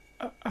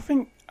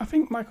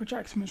think Michael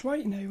Jackson was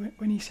right,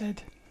 when he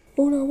said,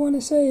 "All I want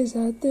to say is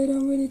that they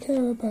don't really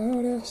care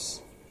about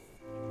us."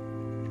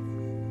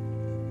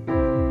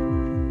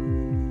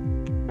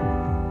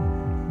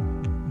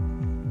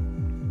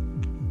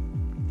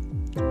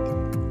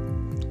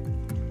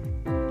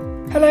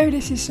 Hello,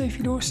 this is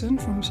Sophie Dawson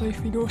from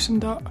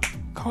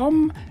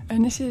sophiedawson.com,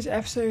 and this is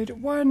episode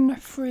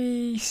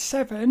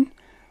 137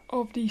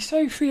 of the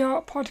Sophie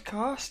Art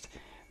Podcast,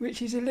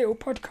 which is a little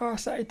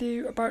podcast that I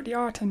do about the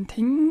art and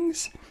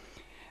things.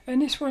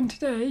 And this one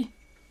today,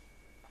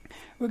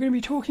 we're going to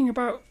be talking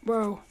about,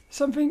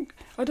 something,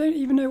 I don't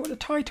even know what the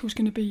title's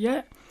going to be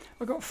yet.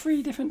 I've got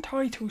 3 different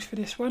titles for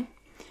this one.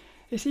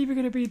 It's either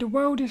going to be The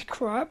World is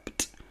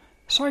Corrupt,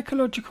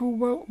 Psychological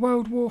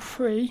World War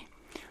III,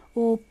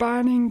 or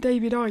Banning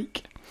David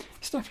Icke,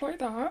 stuff like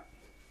that.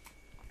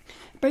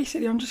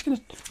 Basically,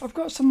 I've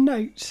got some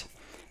notes,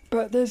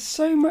 but there's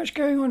so much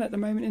going on at the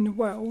moment in the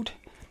world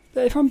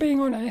that, if I'm being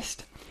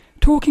honest,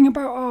 talking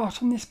about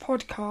art on this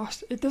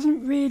podcast, it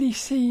doesn't really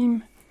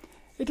seem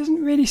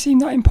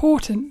that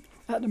important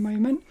at the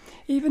moment.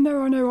 Even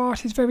though I know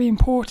art is very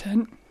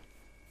important,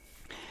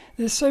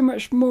 there's so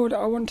much more that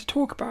I want to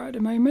talk about at the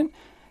moment.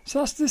 So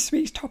that's this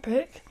week's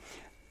topic.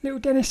 Little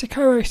Dennis, the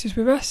co-host, is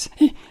with us.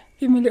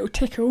 Give him a little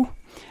tickle.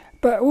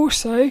 But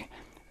also,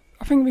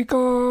 I think we've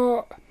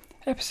got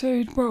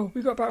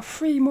about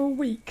 3 more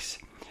weeks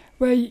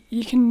where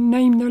you can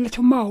name the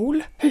little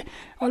mole.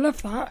 I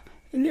love that,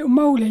 a little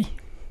moley.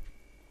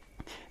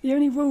 The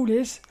only rule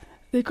is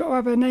they've got to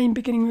have a name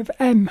beginning with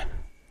M,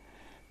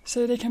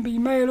 so they can be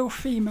male or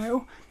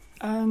female.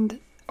 And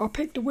I'll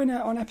pick the winner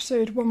on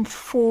episode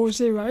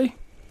 140,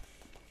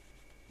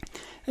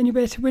 and you'll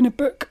be able to win a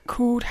book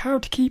called How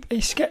to Keep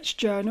a Sketch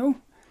Journal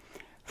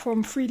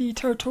from 3D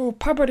Total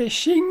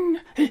Publishing.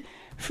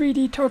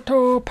 3D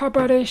Total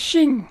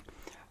Publishing.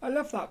 I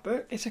love that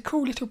book. It's a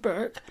cool little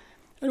book,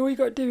 and all you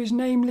got to do is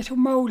name little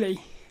Moley.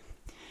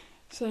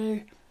 So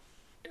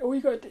all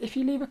you got, if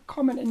you leave a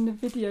comment in the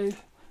video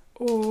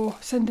or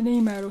send an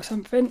email or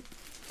something,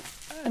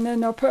 and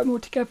then I'll put them all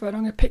together, and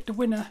I'm going to pick the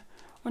winner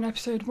on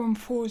episode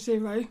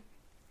 140.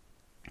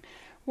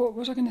 What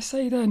was I going to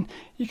say then?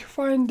 You can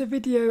find the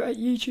video at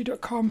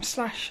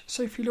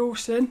youtube.com/Sophie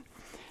Lawson.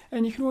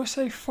 And you can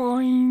also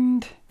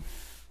find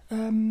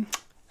the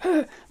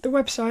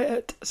website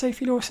at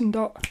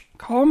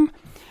sophielawson.com.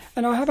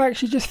 And I have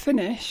actually just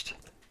finished.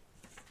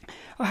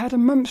 I had a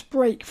month's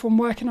break from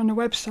working on the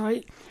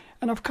website,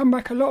 and I've come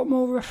back a lot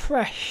more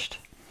refreshed.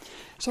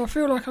 So I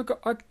feel like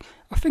I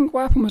think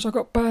what happened was I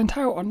got burnt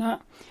out on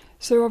that.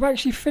 So I've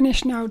actually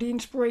finished now the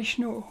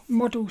inspirational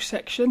model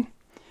section.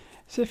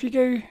 So if you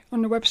go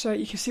on the website,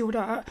 you can see all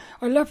that.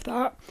 I love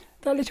that.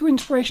 That little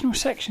inspirational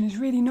section is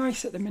really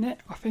nice at the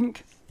minute, I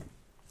think.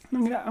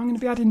 I'm going to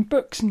be adding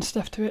books and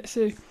stuff to it,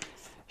 so it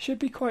should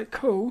be quite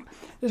cool.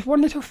 There's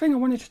one little thing I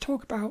wanted to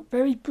talk about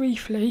very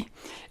briefly.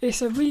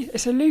 It's a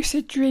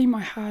lucid dream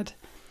I had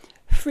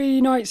 3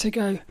 nights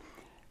ago.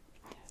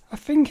 I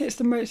think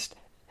it's my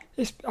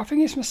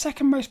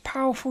second most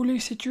powerful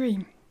lucid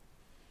dream.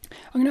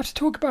 I'm going to have to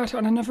talk about it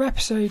on another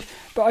episode,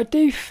 but I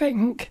do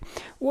think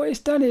what it's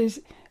done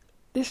is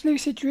this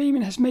lucid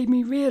dreaming has made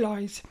me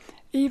realise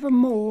even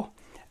more,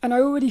 and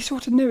I already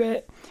sort of knew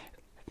it.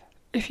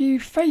 If you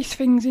face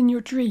things in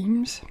your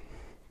dreams,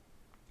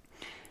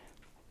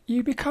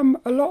 you become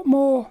a lot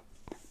more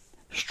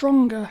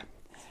stronger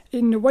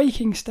in the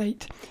waking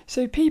state.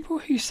 So people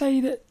who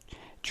say that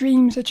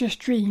dreams are just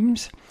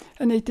dreams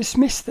and they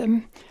dismiss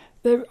them,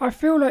 I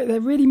feel like they're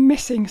really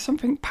missing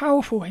something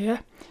powerful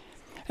here.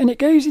 And it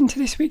goes into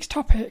this week's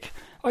topic.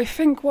 I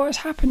think what has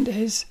happened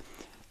is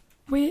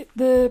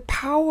the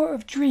power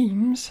of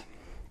dreams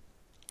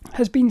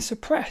has been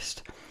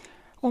suppressed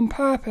on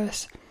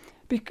purpose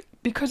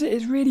because it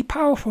is really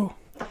powerful.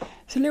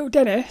 So little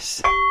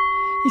Dennis,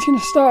 he's going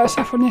to start us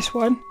off on this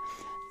one.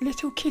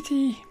 Little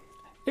kitty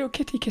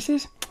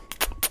kisses.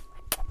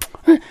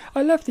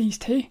 I love these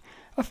 2.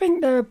 I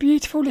think they're a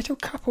beautiful little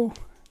couple.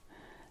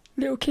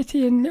 Little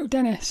Kitty and little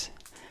Dennis.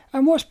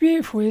 And what's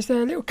beautiful is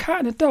they're a little cat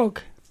and a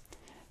dog.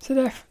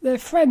 So they're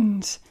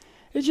friends.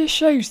 It just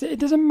shows that it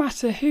doesn't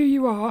matter who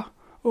you are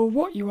or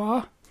what you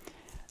are.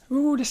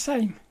 We're all the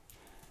same.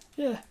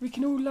 Yeah, we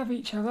can all love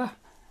each other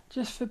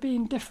just for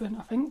being different,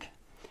 I think.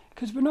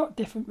 Because we're not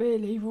different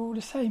really, we're all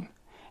the same.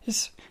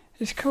 It's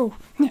cool.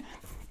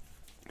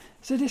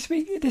 So this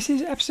week, this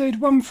is episode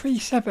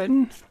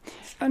 137,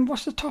 and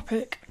what's the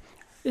topic?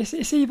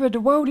 It's either The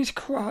World is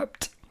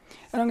Corrupt,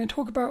 and I'm going to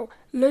talk about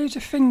loads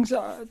of things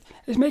that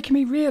is making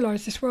me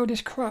realise this world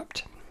is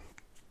corrupt.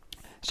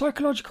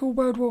 Psychological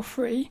World War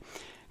III,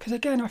 because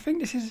again, I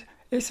think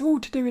it's all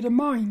to do with the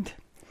mind.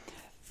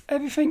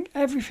 Everything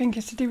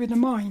is to do with the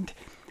mind.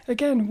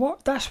 Again,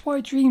 that's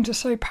why dreams are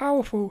so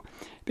powerful,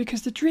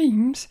 because the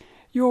dreams,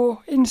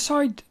 you're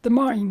inside the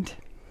mind.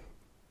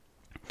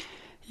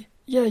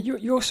 Yeah,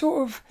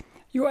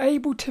 you're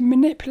able to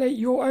manipulate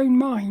your own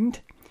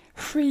mind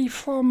free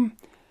from,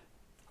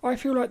 I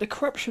feel like, the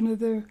corruption of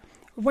the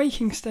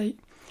waking state.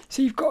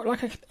 So you've got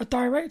like a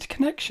direct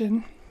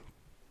connection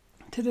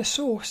to the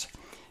source,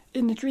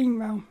 in the dream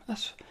realm.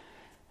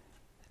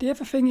 The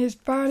other thing is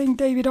banning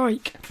David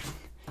Icke.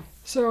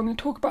 So I'm going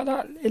to talk about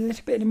that a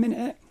little bit in a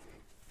minute.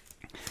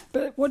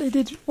 But what they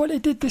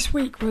did this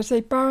week was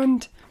they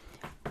banned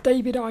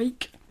David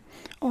Icke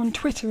on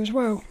Twitter as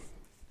well.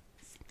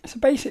 So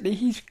basically,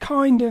 he's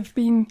kind of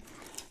been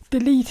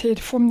deleted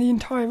from the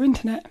entire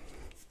internet.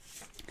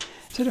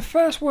 So the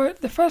first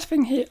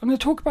thing here, I'm going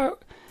to talk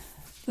about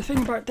the thing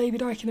about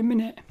David Icke in a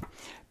minute.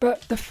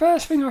 But the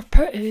first thing I've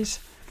put is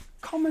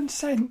common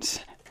sense.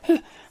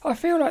 I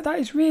feel like that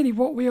is really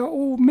what we are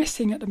all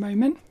missing at the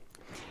moment.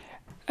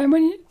 And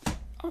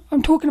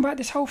I'm talking about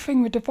this whole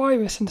thing with the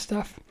virus and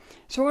stuff.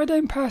 So I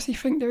don't personally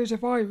think there is a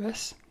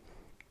virus.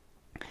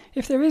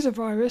 If there is a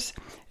virus,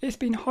 it's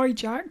been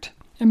hijacked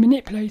and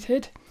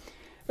manipulated.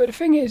 But the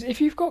thing is,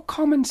 if you've got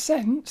common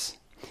sense,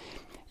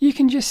 you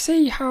can just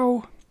see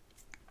how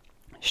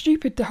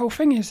stupid the whole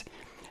thing is.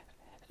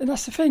 And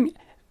that's the thing.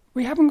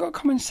 We haven't got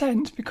common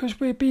sense because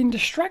we're being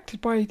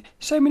distracted by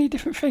so many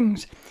different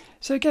things.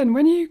 So again,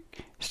 when you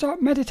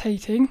start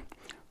meditating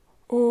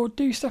or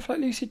do stuff like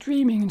lucid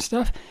dreaming and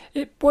stuff,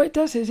 what it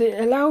does is it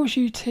allows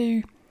you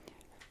to,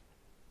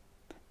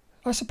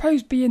 I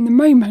suppose, be in the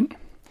moment.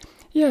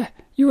 Yeah,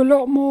 you're a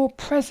lot more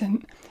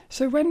present.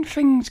 So when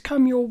things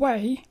come your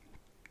way,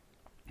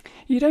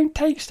 you don't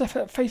take stuff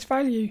at face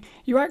value.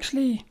 You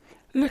actually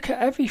look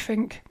at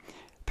everything,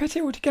 put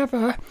it all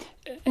together,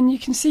 and you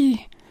can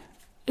see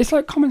it's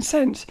like common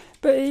sense.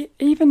 But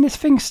even this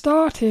thing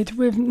started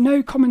with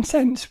no common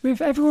sense.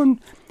 With everyone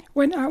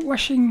went out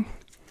rushing,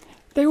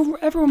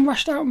 everyone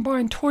rushed out and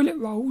buying toilet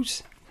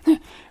rolls,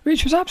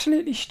 which was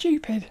absolutely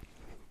stupid.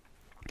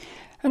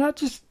 And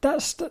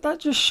that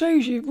just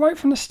shows you right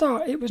from the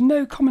start it was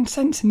no common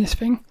sense in this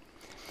thing.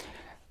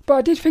 But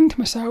I did think to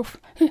myself,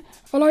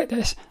 I like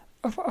this.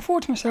 I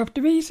thought to myself,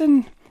 the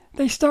reason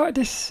they started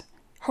this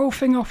whole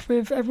thing off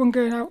with everyone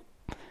going out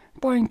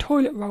buying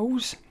toilet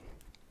rolls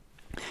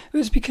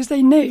was because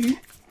they knew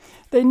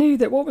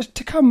that what was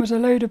to come was a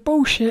load of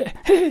bullshit.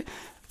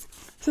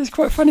 So it's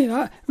quite funny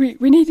that we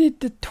needed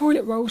the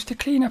toilet rolls to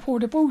clean up all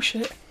the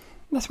bullshit.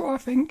 That's what I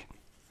think.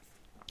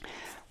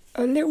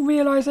 A little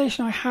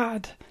realisation I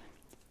had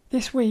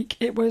this week,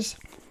 it was,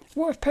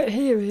 what I've put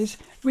here is,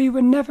 we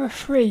were never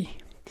free.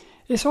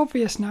 It's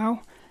obvious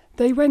now.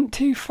 They went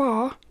too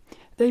far.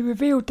 They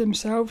revealed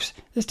themselves.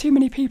 There's too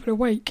many people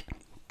awake.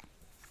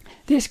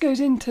 This goes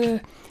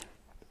into,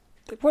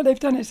 what they've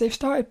done is they've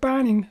started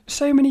banning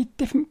so many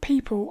different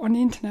people on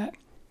the internet.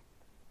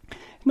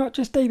 Not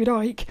just David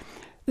Icke.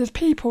 There's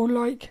people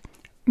like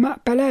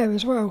Matt Belair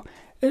as well.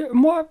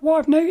 And what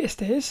I've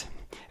noticed is,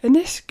 and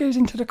this goes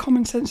into the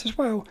common sense as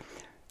well,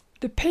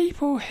 the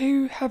people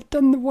who have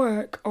done the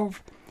work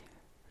of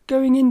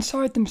going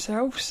inside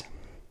themselves,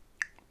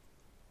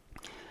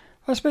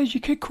 I suppose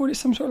you could call it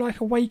some sort of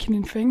like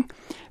awakening thing,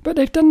 but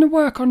they've done the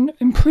work on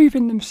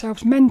improving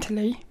themselves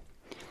mentally.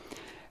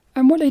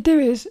 And what they do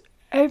is,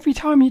 every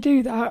time you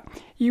do that,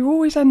 you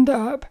always end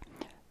up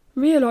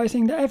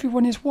realising that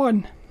everyone is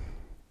one.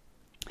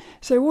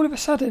 So all of a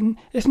sudden,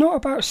 it's not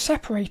about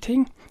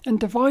separating and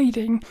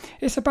dividing,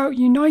 it's about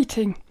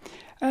uniting,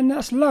 and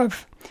that's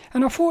love.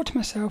 And I thought to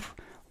myself,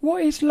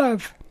 what is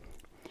love?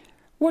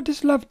 What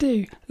does love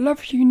do?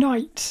 Love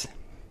unites.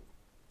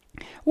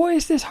 What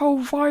is this whole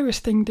virus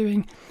thing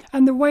doing?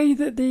 And the way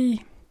that the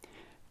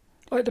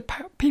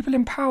people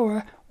in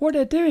power, what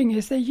they're doing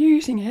is they're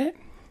using it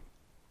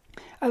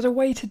as a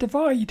way to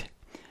divide,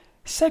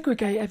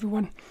 segregate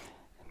everyone.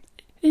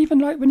 Even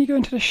like when you go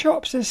into the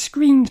shops, there's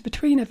screens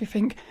between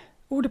everything.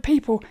 All the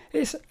people,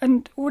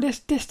 and all this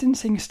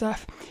distancing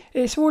stuff,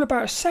 it's all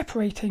about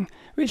separating,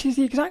 which is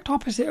the exact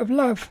opposite of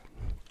love.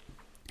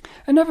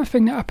 Another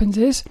thing that happens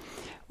is,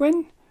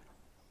 what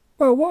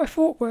I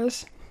thought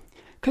was,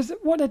 because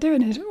what they're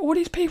doing is, all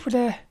these people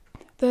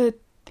they're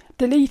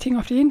deleting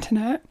off the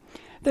internet,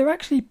 they're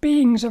actually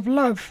beings of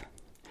love.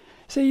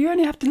 So you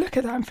only have to look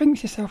at that and think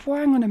to yourself, well,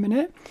 hang on a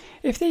minute,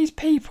 if these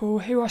people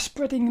who are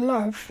spreading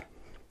love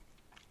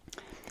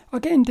are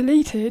getting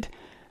deleted,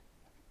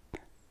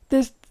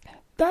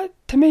 that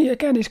to me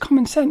again is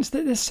common sense,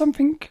 that there's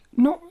something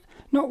not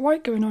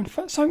right going on,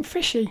 something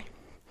fishy.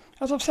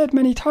 As I've said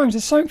many times,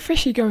 there's something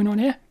fishy going on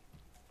here.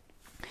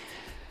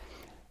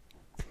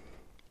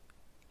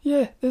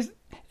 Yeah,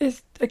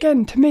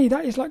 again, to me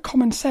that is like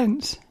common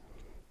sense.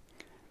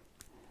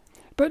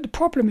 But the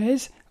problem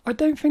is, I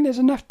don't think there's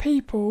enough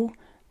people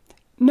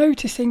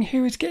noticing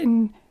who is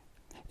getting.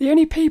 The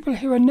only people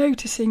who are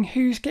noticing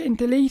who's getting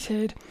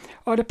deleted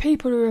are the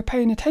people who are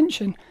paying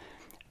attention.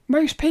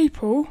 Most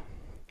people,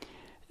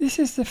 this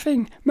is the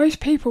thing, most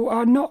people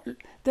are not,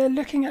 they're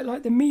looking at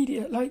like the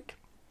media, like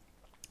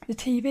the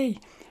TV.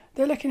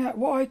 They're looking at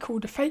what I call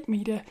the fake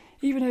media,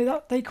 even though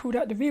that they call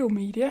that the real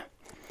media.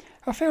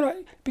 I feel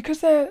like because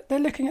they're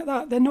looking at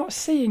that, they're not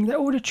seeing that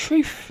all the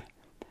truth,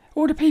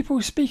 all the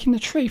people speaking the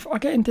truth are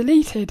getting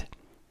deleted,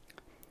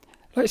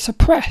 like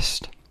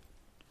suppressed.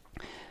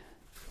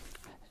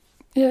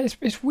 Yeah,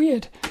 it's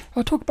weird.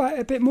 I'll talk about it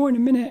a bit more in a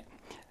minute.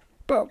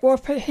 But what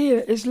I've put here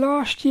is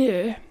last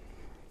year,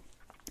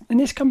 and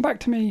this come back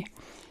to me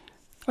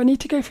I need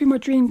to go through my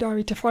dream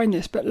diary to find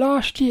this, but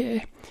last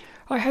year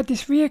I had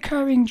this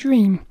reoccurring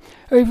dream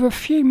over a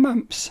few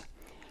months.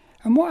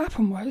 And what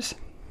happened was,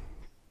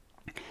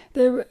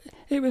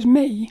 it was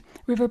me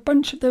with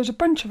there was a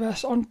bunch of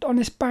us on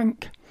this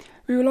bank.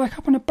 We were like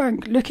up on a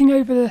bank looking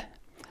over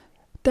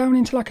down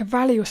into like a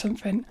valley or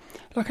something,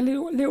 like a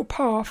little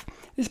path.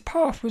 This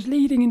path was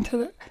leading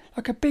into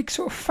like a big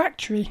sort of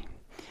factory,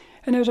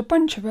 and there was a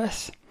bunch of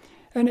us,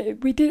 and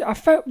I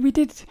felt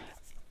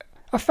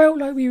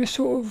like we were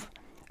sort of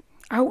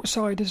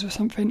outsiders or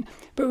something,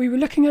 but we were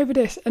looking over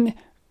this, and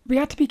we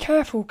had to be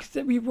careful because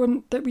that we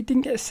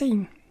didn't get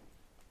seen.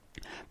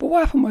 But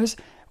what happened was,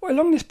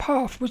 along this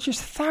path was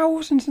just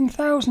thousands and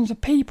thousands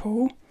of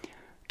people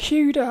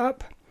queued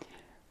up,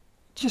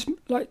 just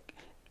like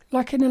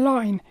in a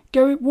line,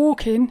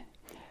 walking,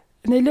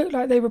 and they looked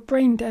like they were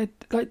brain dead,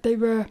 like they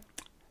were,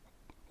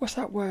 what's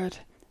that word?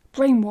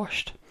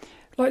 Brainwashed,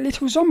 like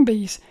little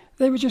zombies.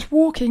 They were just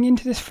walking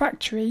into this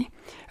factory,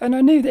 and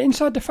I knew that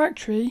inside the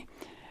factory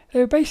they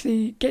were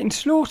basically getting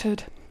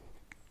slaughtered.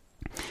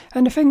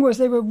 And the thing was,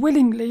 they were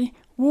willingly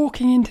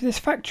walking into this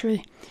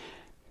factory.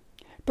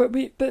 But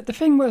the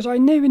thing was, I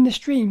knew in this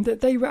dream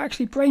that they were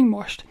actually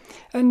brainwashed.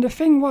 And the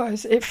thing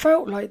was, it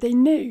felt like they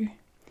knew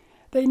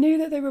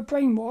that they were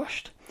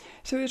brainwashed.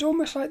 So it was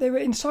almost like they were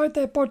inside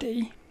their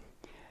body,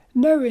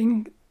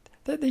 knowing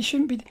that they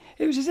shouldn't be.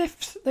 It was as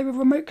if they were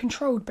remote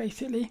controlled,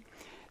 basically.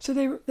 So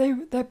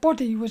their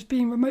body was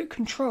being remote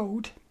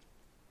controlled,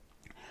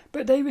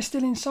 but they were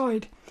still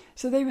inside.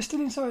 So they were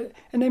still inside,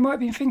 and they might have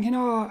been thinking,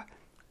 I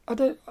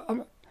don't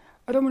want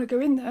to go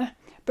in there.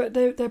 But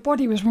their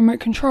body was remote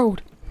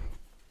controlled.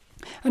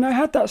 And I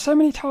had that so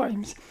many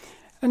times.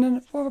 And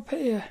then what have I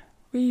put here?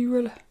 They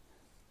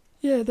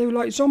were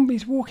like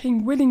zombies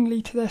walking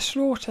willingly to their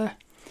slaughter.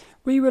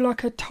 We were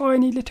like a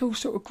tiny little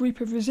sort of group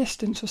of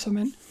resistance or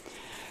something.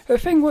 The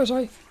thing was,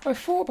 I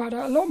thought about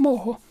that a lot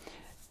more,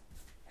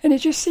 and it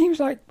just seems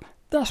like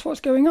that's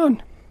what's going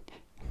on.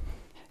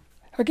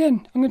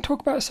 Again, I'm going to talk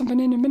about something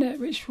in a minute,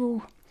 which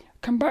will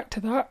come back to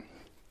that.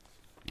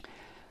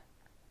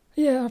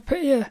 Yeah, I've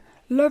put here,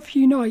 love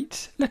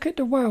unites. Look at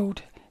the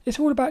world. It's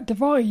all about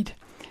divide.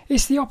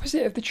 It's the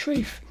opposite of the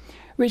truth,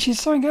 which is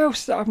something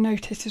else that I've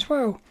noticed as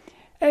well.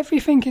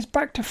 Everything is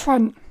back to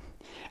front.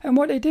 And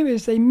what they do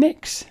is they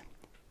mix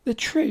the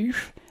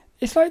truth.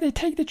 It's like they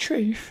take the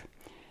truth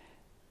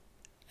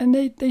and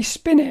they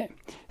spin it.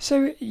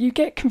 So you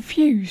get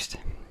confused.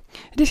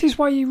 This is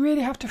why you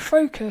really have to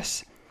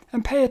focus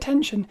and pay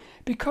attention,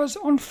 because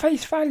on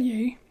face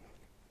value,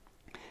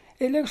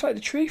 it looks like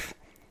the truth.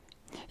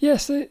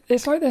 Yes,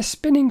 it's like they're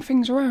spinning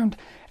things around.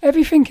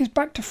 Everything is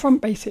back to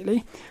front,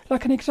 basically.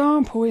 Like an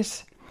example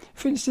is,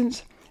 for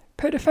instance,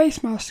 put the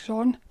face masks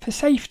on for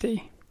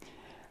safety.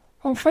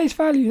 On face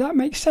value, that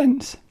makes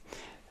sense.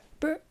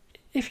 But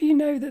if you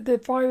know that the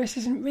virus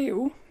isn't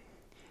real,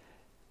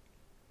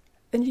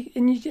 and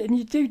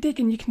you do dig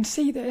and you can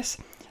see this,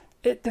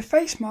 the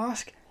face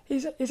mask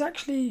is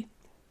actually,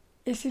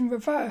 it's in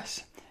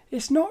reverse.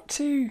 It's not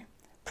to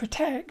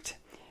protect,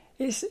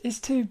 it's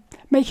to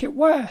make it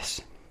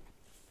worse.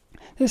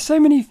 There's so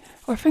many,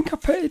 I think I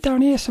put it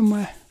down here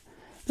somewhere.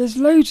 There's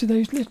loads of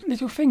those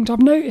little things,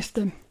 I've noticed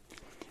them.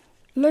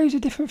 Loads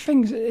of different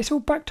things, it's all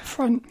back to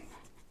front.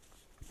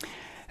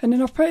 And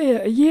then I've put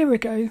here a year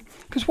ago,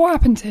 because what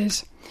happens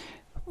is,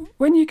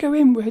 when you go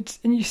inwards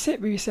and you sit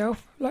with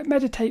yourself, like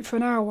meditate for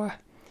an hour,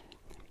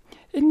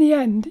 in the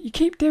end, you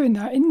keep doing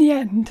that, in the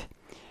end,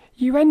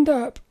 you end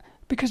up,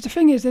 because the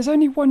thing is, there's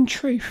only one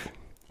truth.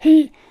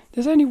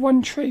 There's only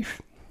one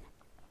truth.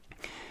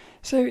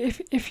 So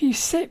if you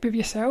sit with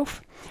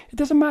yourself, it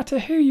doesn't matter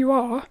who you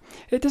are,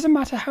 it doesn't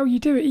matter how you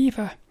do it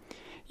either.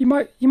 You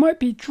might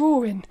be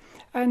drawing,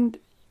 and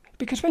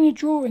because when you're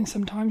drawing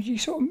sometimes you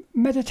sort of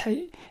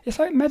meditate. It's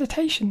like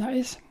meditation, that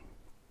is.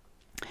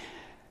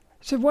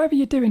 So whatever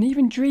you're doing,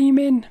 even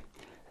dreaming,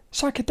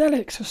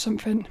 psychedelics or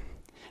something.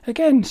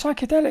 Again,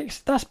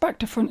 psychedelics, that's back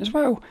to front as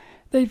well.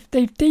 They've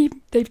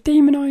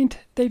demonized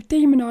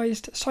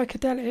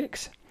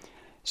psychedelics,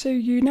 so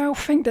you now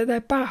think that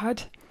they're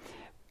bad.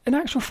 In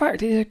actual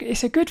fact,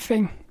 it's a good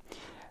thing,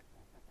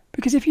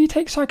 because if you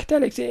take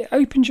psychedelics, it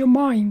opens your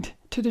mind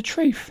to the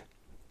truth.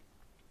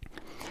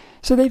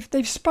 So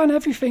they've spun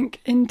everything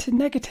into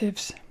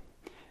negatives,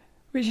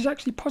 which is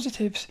actually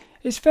positives.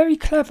 It's very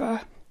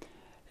clever.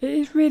 It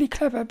is really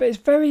clever, but it's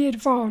very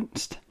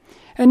advanced.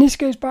 And this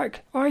goes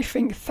back, I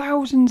think,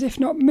 thousands, if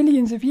not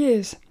millions of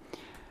years.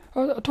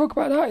 I'll talk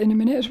about that in a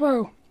minute as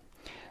well.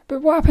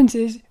 But what happens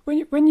is,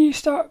 when you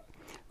start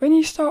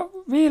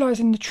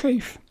realising the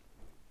truth,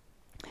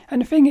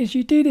 and the thing is,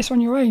 you do this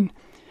on your own.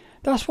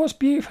 That's what's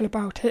beautiful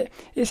about it.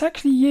 It's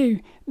actually you.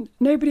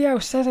 Nobody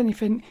else says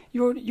anything.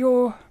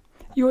 You're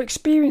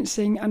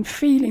experiencing and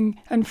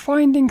feeling and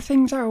finding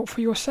things out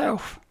for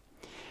yourself.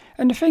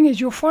 And the thing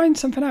is, you'll find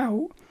something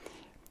out.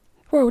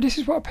 Well, this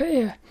is what I put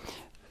here.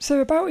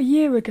 So about a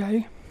year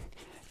ago,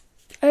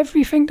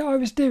 everything that I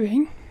was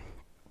doing,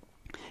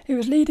 it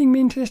was leading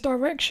me into this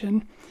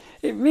direction.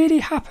 It really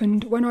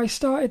happened when I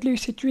started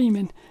lucid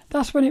dreaming.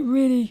 That's when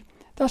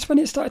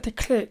it started to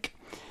click.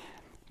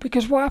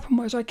 Because what happened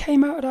was I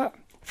came out of that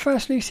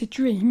first lucid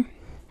dream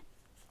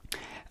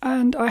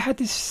and I had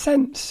this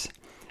sense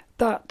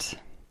that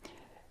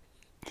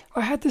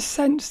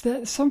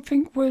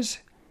something was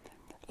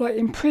like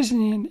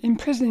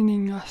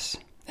imprisoning us.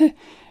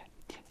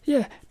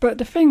 Yeah, but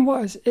the thing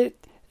was,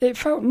 it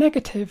felt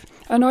negative,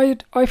 and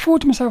I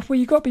thought to myself, well,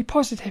 you've got to be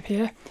positive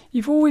here.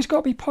 You've always got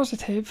to be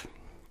positive.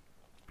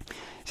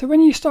 So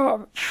when you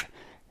start,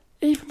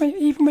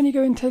 even when you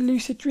go into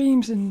lucid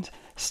dreams and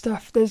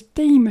stuff, there's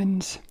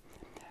demons,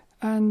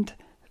 and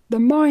the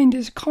mind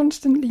is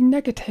constantly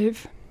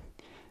negative.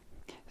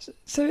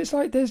 So it's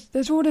like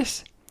there's all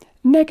this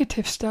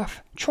negative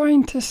stuff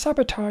trying to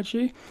sabotage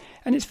you,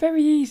 and it's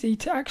very easy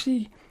to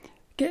actually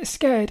get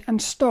scared and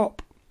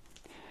stop.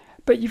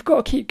 But you've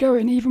got to keep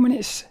going even when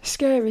it's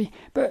scary.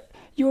 But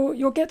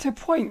you'll get to a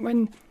point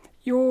when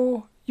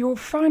you'll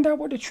find out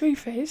what the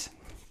truth is.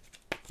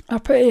 I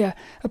put here,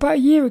 about a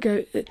year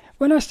ago,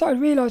 when I started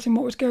realising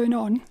what was going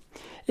on,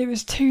 it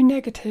was too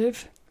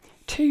negative,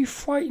 too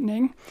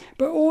frightening,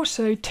 but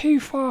also too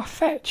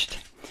far-fetched,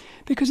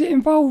 because it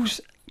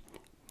involves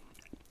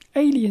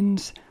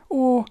aliens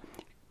or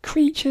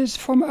creatures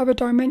from other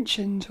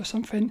dimensions or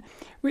something,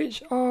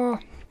 which are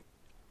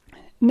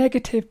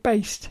negative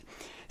based.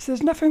 So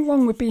there's nothing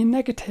wrong with being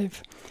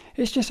negative.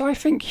 It's just I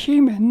think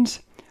humans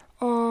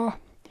are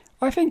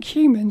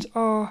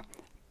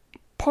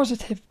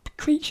positive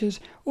creatures,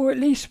 or at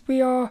least we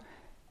are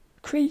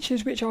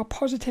creatures which are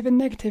positive and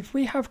negative.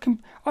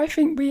 I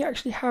think we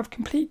actually have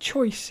complete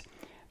choice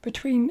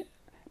between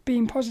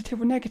being positive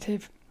or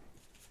negative.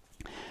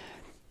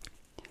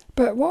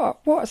 But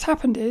what's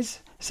happened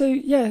is, so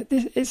yeah,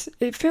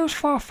 it feels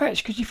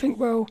far-fetched because you think,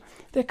 well,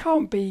 there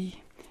can't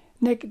be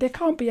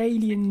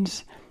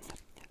aliens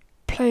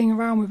playing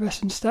around with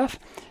us and stuff.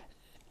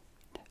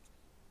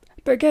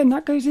 But again,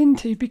 that goes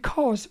into,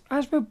 because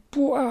as we're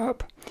brought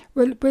up,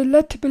 we're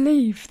led to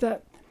believe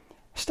that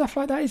stuff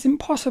like that isn't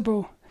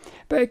possible.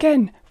 But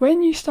again,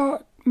 when you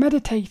start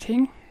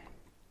meditating,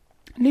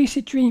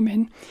 lucid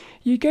dreaming,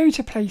 you go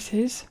to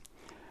places,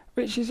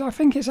 which is, I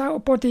think it's out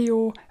of body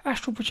or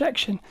astral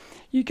projection.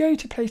 You go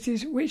to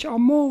places which are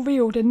more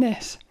real than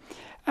this.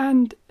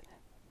 And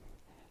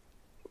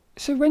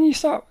so when you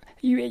start,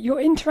 you're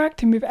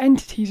interacting with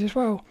entities as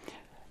well.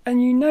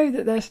 And you know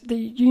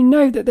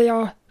that they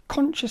are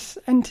conscious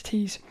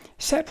entities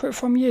separate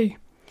from you.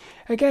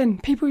 Again,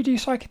 people who do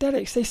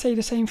psychedelics, they say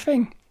the same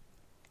thing.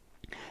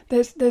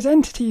 There's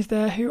entities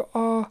there who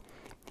are,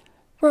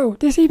 well,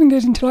 this even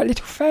goes into like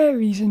little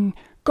fairies and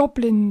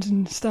goblins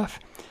and stuff.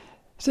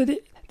 So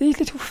these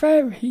little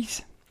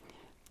fairies,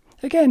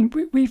 again,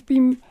 we've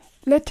been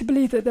led to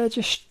believe that they're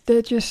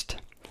just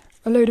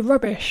a load of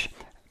rubbish,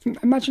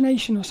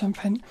 imagination or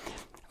something.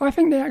 I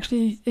think they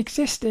actually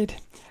existed.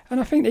 And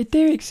I think they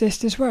do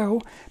exist as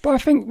well. But I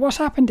think what's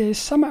happened is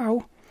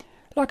somehow,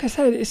 like I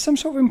said, it's some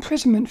sort of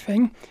imprisonment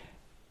thing.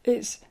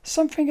 It's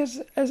something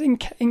has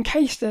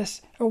encased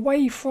us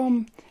away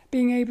from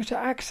being able to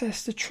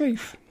access the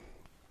truth.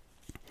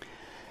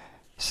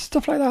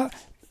 Stuff like that.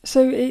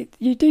 So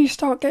you do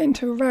start getting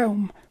to a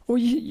realm, or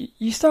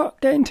you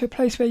start getting to a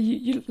place where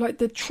you like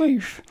the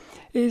truth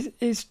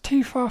is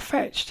too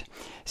far-fetched.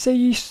 So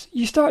you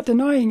start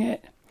denying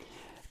it.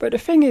 But the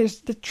thing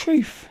is, the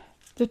truth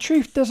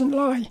doesn't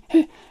lie.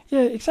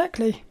 Yeah,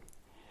 exactly.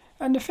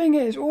 And the thing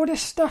is, all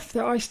this stuff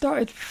that I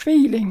started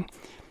feeling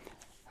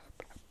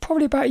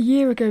probably about a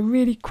year ago,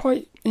 really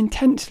quite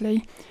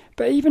intensely,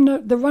 but even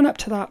the run-up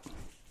to that,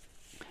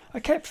 I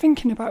kept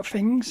thinking about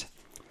things,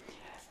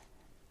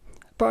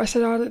 but I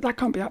said, oh, that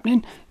can't be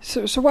happening.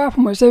 So what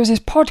happened was, there was this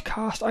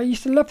podcast. I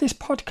used to love this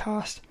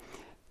podcast.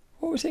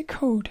 What was it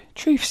called?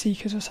 Truth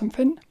Seekers or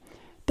something.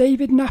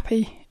 David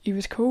Nappy, he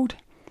was called.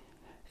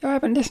 I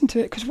haven't listened to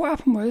it, because what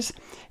happened was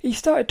he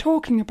started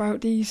talking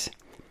about these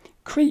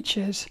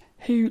creatures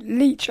who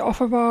leech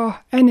off of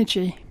our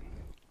energy.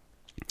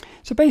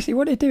 So basically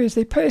what they do is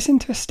they put us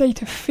into a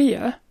state of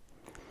fear,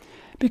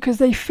 because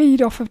they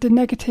feed off of the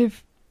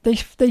negative, they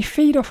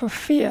feed off of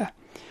fear.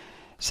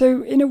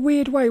 So in a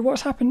weird way,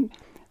 what's happened,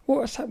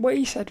 what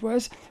he said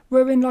was,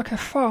 we're in like a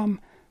farm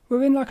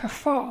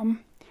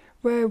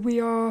where we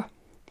are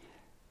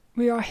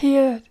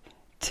here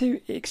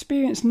to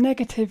experience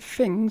negative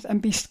things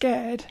and be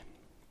scared,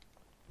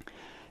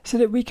 so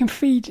that we can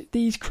feed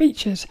these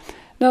creatures.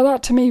 Now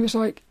that to me was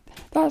like,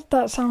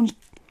 that sounds,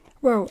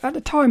 well, at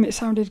the time it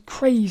sounded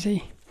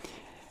crazy.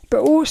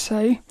 But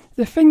also,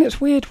 the thing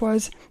that's weird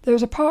was, there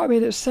was a part of me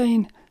that was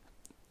saying,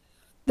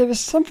 there was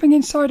something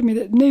inside of me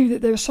that knew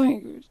that there was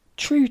something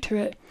true to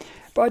it,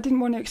 but I didn't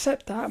want to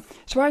accept that.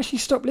 So I actually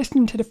stopped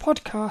listening to the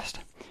podcast,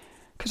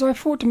 because I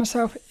thought to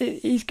myself,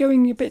 he's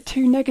going a bit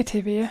too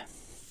negative here.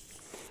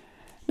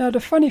 Now the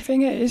funny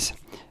thing is,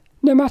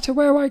 no matter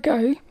where I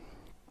go,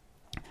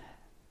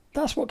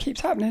 that's what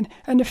keeps happening.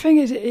 And the thing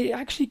is, it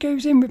actually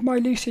goes in with my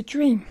lucid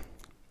dream.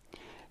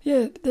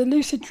 Yeah, the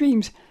lucid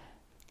dreams,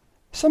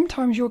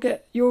 sometimes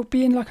you'll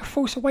be in like a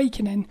false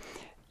awakening.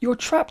 You're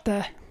trapped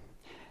there.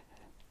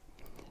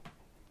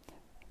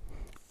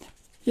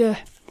 Yeah,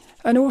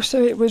 And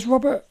also it was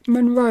Robert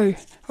Monroe.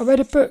 I read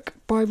a book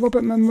by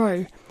Robert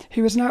Monroe,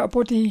 who was an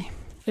out-of-body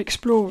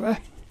explorer.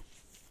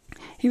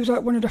 He was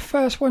like one of the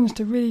first ones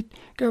to really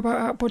go about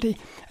out-of-body.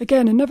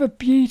 Again, another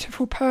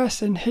beautiful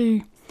person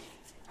who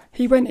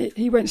he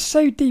went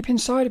so deep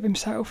inside of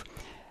himself,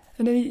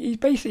 and then he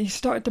basically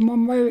started the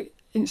Monroe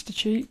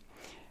Institute,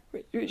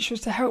 which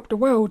was to help the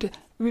world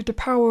with the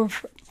power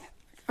of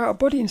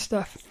out-of-body and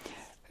stuff.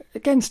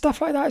 Again,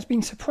 stuff like that has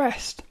been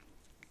suppressed.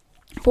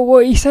 But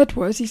what he said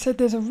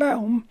there's a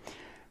realm.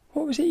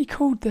 What was it he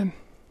called them?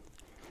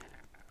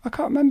 I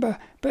can't remember.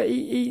 But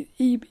he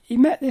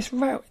met this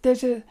realm.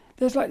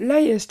 There's like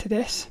layers to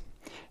this.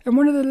 And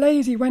one of the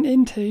layers he went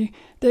into,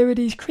 there were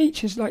these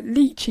creatures like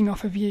leeching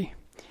off of you.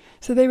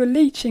 So they were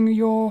leeching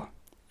your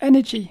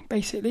energy,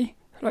 basically,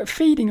 like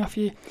feeding off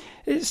you.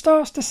 It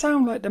starts to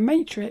sound like The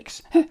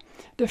Matrix,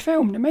 the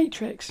film The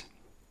Matrix,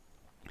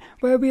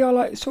 where we are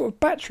like sort of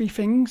battery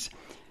things,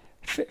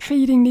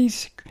 feeding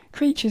these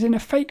creatures in a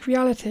fake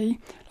reality,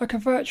 like a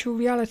virtual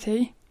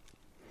reality,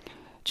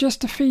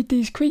 just to feed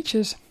these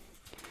creatures.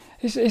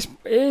 It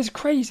is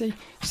crazy.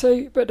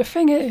 So, but the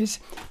thing is,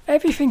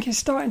 everything is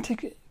starting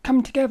to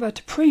come together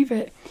to prove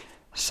it.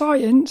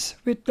 Science,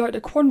 with like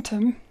the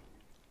quantum,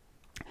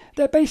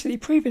 they're basically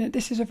proving that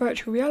this is a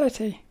virtual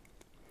reality.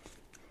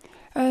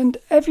 And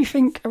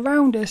everything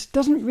around us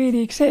doesn't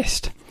really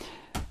exist.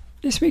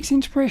 This week's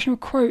inspirational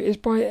quote is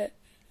by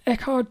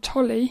Eckhart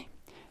Tolle.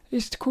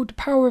 It's called The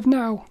Power of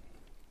Now,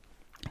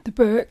 the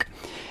book.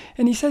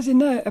 And he says in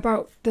there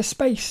about the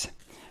space.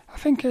 I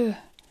think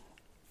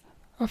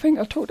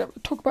I'll talk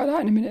about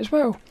that in a minute as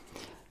well.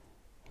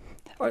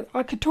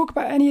 I could talk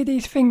about any of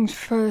these things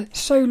for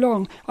so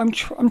long. I'm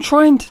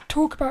trying to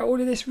talk about all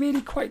of this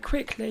really quite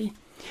quickly.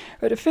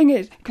 But the thing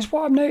is, because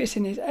what I'm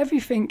noticing is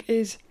everything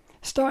is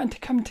starting to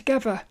come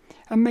together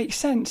and make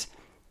sense.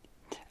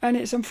 And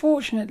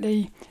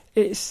unfortunately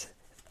it's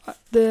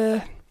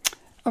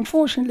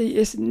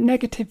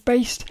negative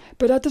based,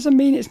 but that doesn't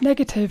mean it's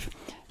negative.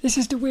 This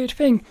is the weird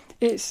thing.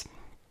 It's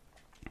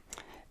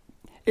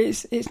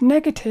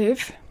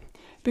negative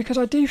because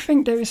I do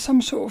think there is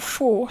some sort of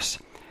force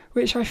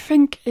which I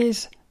think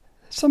is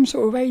some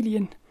sort of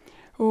alien,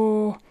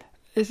 or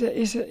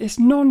is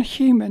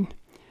non-human.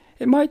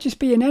 It might just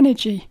be an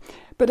energy,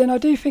 but then I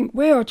do think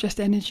we are just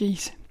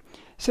energies.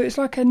 So it's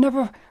like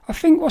another. I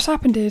think what's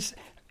happened is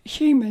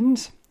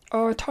humans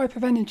are a type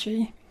of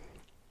energy,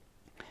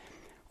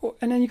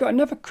 and then you've got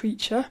another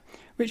creature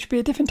which would be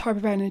a different type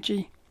of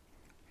energy.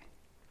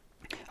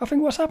 I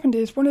think what's happened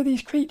is one of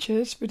these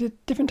creatures with a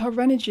different type of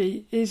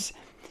energy is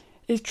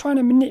trying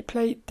to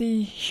manipulate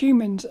the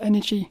human's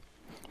energy,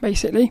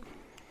 basically.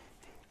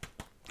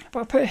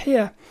 But I put it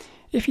here,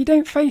 if you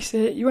don't face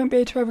it, you won't be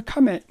able to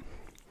overcome it.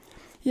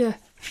 Yeah,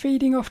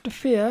 feeding off the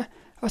fear.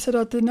 I said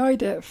I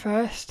denied it at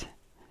first.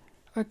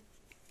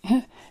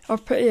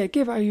 I've put here,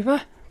 give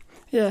over.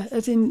 Yeah,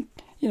 as in,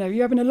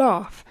 you're having a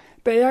laugh.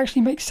 But it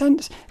actually makes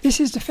sense. This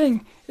is the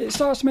thing. It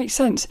starts to make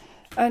sense.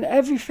 And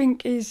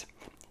everything it's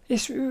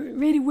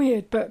really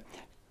weird, but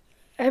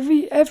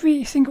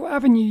every single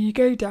avenue you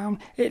go down,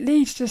 it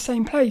leads to the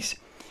same place.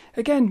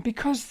 Again,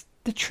 because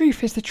the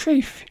truth is the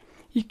truth.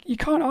 You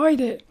can't hide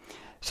it.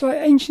 So like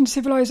ancient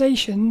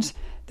civilizations,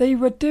 they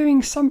were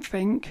doing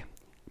something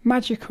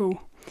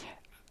magical.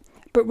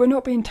 But we're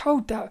not being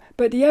told that.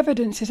 But the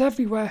evidence is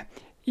everywhere.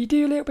 You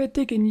do a little bit of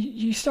digging,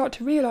 you start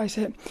to realise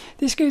it.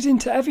 This goes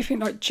into everything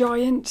like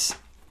giants.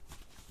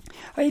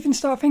 I even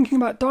start thinking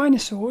about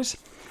dinosaurs.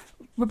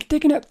 We're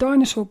digging up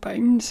dinosaur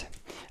bones,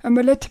 and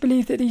we're led to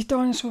believe that these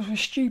dinosaurs were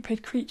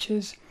stupid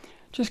creatures,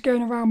 just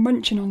going around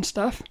munching on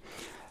stuff.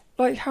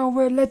 Like how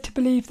we're led to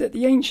believe that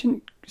the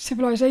ancient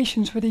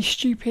civilizations were these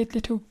stupid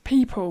little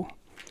people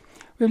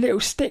with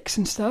little sticks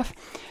and stuff.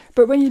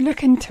 But when you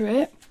look into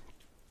it,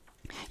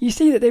 you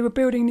see that they were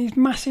building these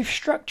massive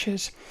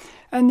structures,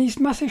 and these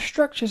massive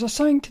structures are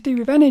something to do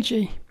with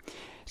energy.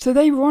 So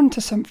they were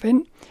onto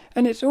something,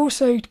 and it's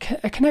also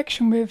a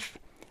connection with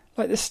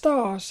like the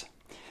stars.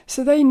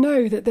 So they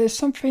know that there's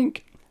something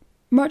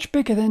much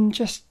bigger than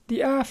just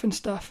the earth and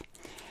stuff.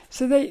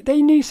 So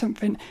they knew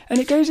something, and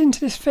it goes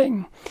into this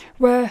thing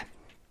where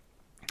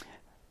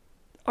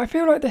I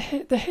feel like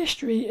the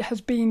history has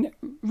been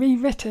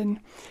rewritten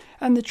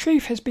and the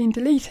truth has been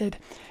deleted.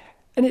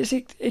 And it's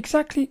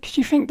exactly because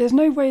you think there's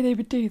no way they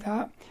would do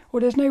that, or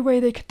there's no way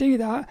they could do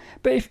that.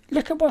 But if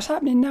look at what's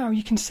happening now,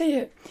 you can see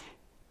it.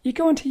 You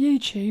go onto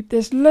YouTube,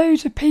 there's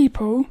loads of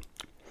people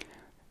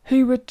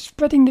who were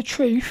spreading the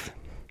truth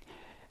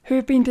who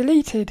have been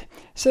deleted.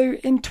 So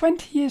in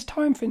 20 years'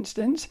 time, for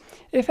instance,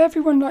 if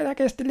everyone like that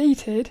gets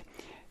deleted,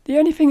 the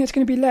only thing that's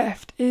going to be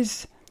left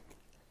is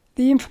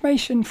the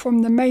information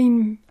from the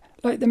main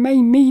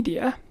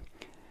media,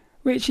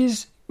 which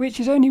is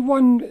only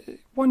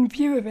one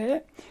view of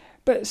it.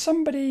 But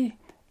somebody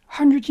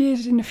 100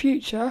 years in the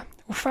future,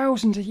 or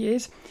thousands of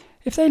years,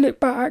 if they look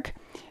back,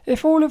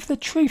 if all of the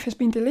truth has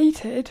been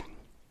deleted,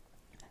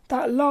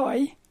 that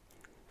lie,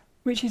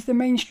 which is the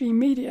mainstream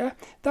media,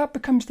 that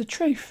becomes the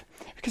truth,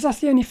 because that's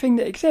the only thing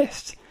that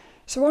exists.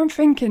 So I'm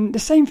thinking the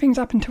same thing's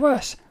happened to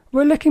us.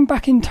 We're looking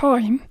back in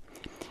time,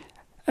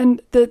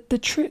 And the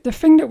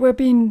thing that we're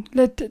being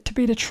led to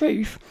be the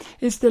truth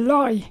is the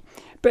lie.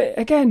 But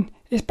again,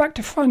 it's back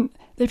to front.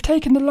 They've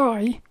taken the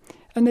lie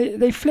and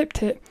they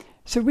flipped it.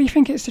 So we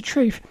think it's the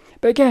truth.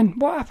 But again,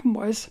 what happened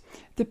was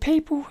the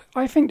people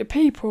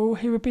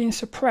who were being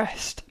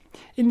suppressed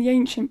in the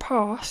ancient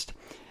past,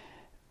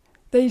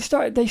 they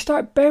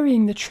started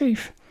burying the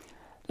truth.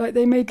 Like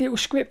they made little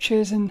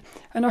scriptures and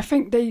I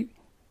think they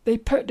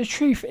put the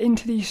truth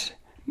into these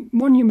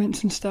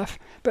monuments and stuff,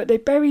 but they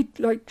buried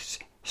like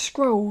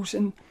scrolls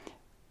and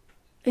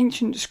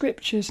ancient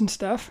scriptures and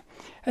stuff,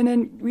 and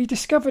then we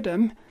discovered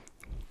them.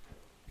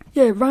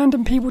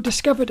 Random people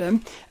discovered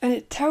them, and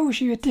it tells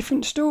you a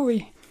different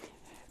story.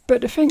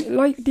 But the thing,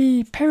 like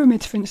the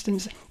pyramids for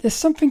instance, there's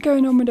something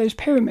going on with those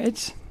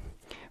pyramids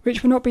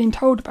which we're not being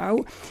told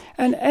about,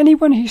 and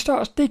anyone who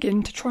starts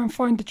digging to try and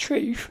find the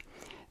truth,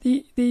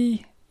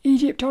 the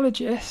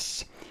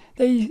Egyptologists,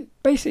 they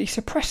basically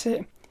suppress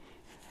it.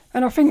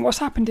 And I think what's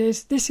happened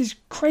is, this is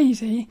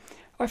crazy,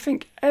 I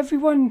think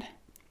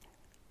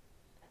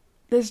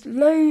there's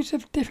loads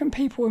of different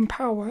people in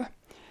power,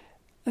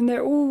 and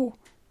they're all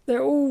in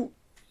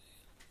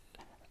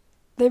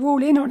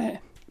on it,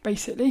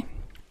 basically.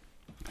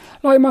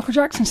 Like Michael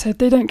Jackson said,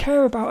 they don't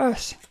care about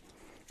us.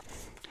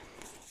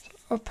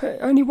 I've put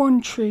only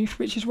one truth,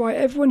 which is why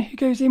everyone who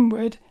goes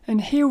inward and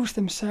heals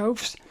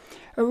themselves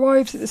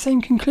arrives at the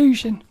same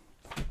conclusion.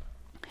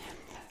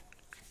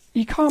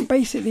 You can't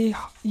bury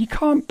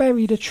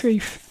the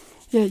truth.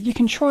 Yeah, you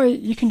can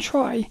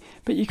try,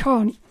 but you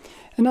can't.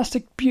 And that's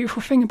the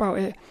beautiful thing about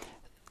it.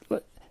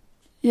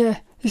 Yeah,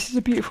 this is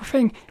a beautiful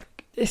thing.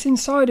 It's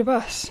inside of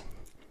us.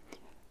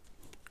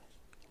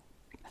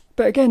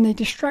 But again, they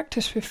distract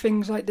us with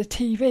things like the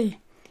TV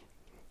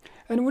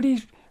and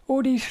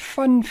all these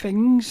fun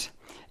things.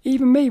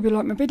 Even me with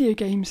like my video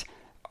games.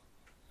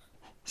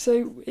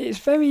 So it's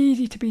very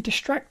easy to be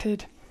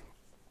distracted.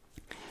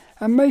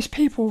 And most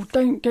people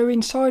don't go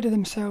inside of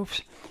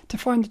themselves to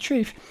find the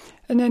truth.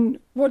 And then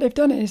what they've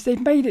done is they've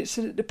made it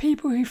so that the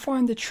people who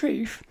find the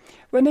truth,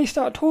 when they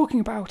start talking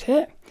about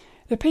it,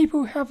 the people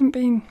who haven't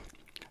been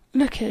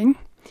looking,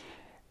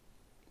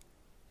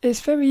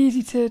 it's very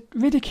easy to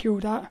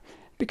ridicule that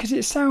because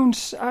it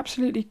sounds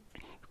absolutely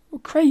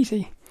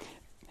crazy.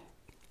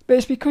 But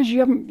it's because we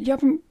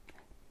haven't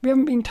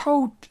been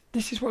told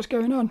this is what's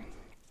going on.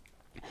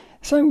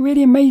 Something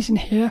really amazing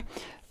here.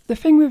 The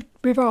thing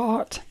with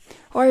art,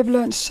 I have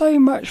learnt so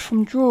much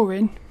from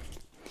drawing.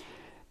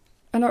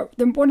 And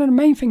one of the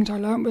main things I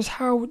learnt was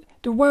how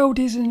the world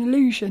is an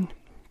illusion.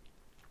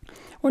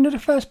 One of the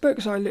first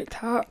books I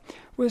looked at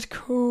was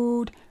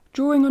called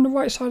Drawing on the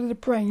Right Side of the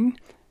Brain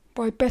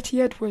by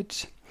Betty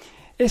Edwards.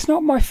 It's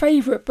not my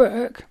favourite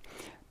book,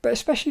 but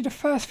especially the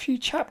first few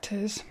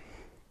chapters,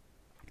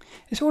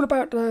 it's all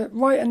about the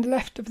right and the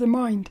left of the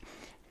mind,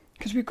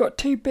 because we've got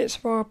two bits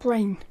of our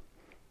brain.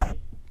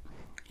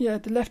 Yeah,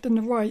 the left and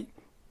the right.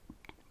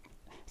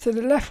 So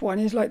the left one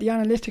is like the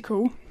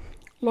analytical,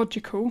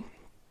 logical.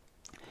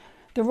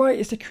 The right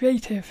is the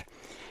creative.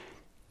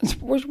 And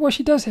what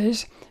she does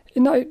is,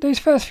 in those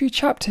first few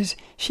chapters,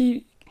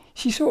 she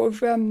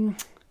sort of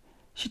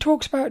she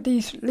talks about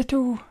these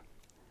little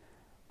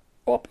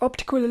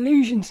optical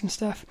illusions and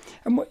stuff,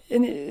 and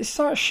it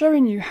starts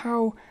showing you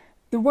how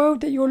the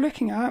world that you're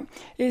looking at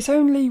is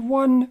only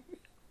one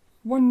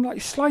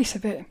like slice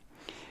of it,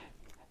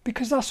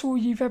 because that's all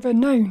you've ever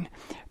known.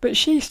 But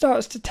she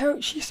starts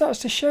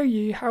to show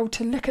you how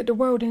to look at the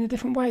world in a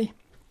different way.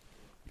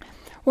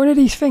 One of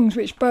these things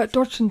which Bert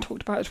Dodgson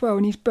talked about as well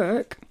in his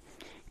book,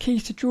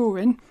 Keys to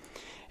Drawing,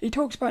 he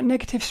talks about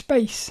negative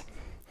space.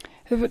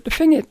 The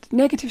thing is,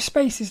 negative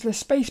space is the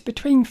space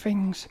between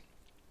things.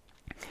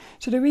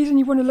 So the reason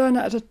you want to learn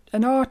that as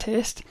an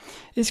artist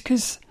is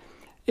because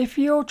if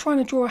you're trying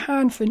to draw a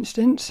hand, for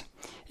instance,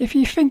 if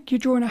you think you're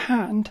drawing a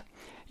hand,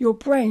 your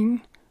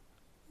brain,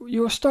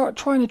 you'll start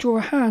trying to draw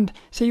a hand,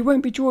 so you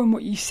won't be drawing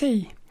what you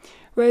see.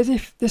 Whereas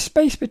if the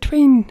space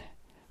between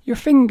your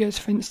fingers,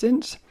 for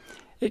instance,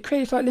 it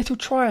creates like little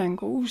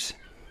triangles,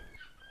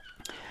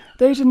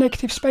 those are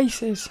negative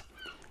spaces.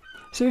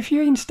 So if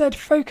you instead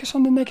focus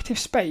on the negative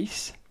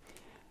space,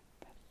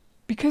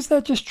 because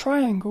they're just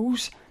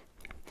triangles,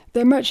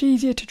 they're much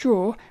easier to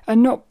draw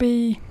and not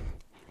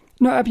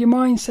have your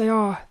mind say,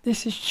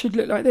 should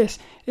look like this.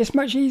 It's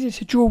much easier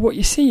to draw what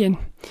you're seeing.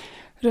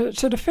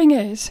 So the thing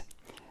is,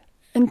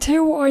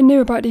 until I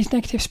knew about these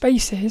negative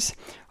spaces,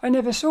 I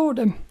never saw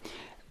them.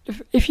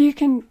 If you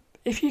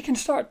can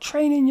start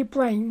training your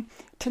brain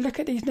to look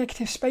at these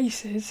negative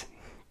spaces,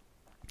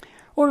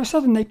 all of a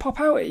sudden they pop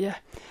out at you.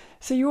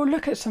 So you'll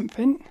look at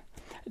something,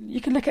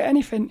 you can look at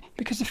anything,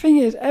 because the thing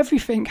is,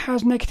 everything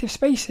has negative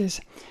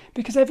spaces,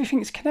 because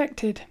everything's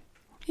connected.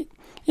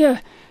 Yeah,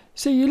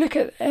 so you look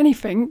at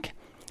anything,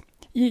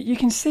 you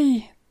can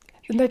see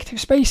the negative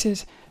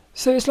spaces.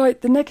 So it's like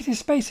the negative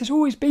space has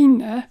always been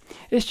there,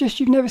 it's just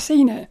you've never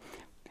seen it,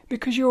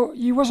 because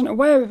you wasn't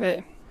aware of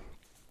it.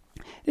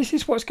 This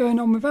is what's going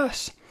on with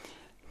us.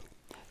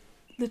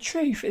 The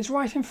truth is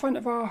right in front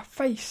of our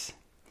face.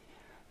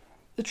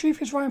 The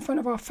truth is right in front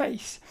of our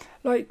face.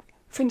 Like,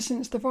 for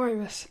instance, the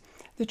virus.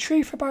 the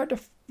truth about the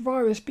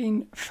virus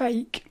being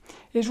fake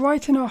is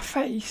right in our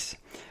face,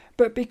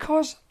 but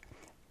because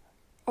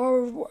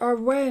our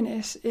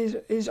awareness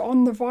is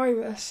on the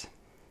virus,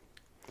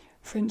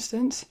 for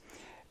instance,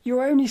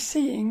 you're only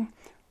seeing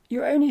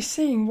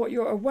what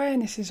your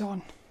awareness is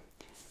on.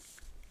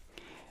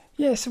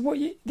 Yeah, so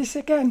this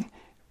again,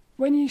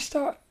 when you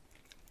start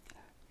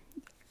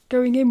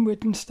going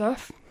inward and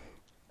stuff,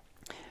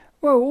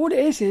 well, all it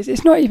is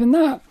it's not even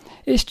that.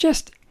 It's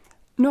just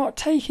not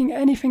taking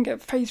anything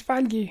at face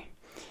value.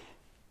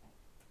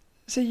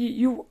 So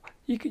you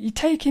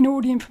take in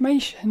all the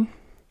information,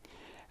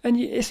 and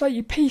it's like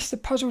you piece the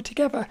puzzle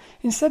together.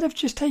 Instead of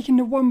just taking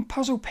the one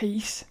puzzle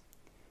piece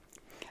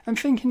and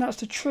thinking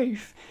that's the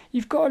truth,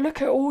 you've got to look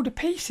at all the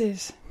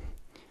pieces.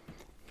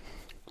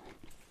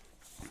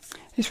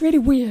 It's really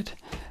weird.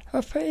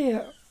 I've put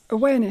here,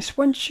 awareness.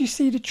 Once you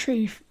see the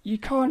truth, you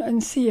can't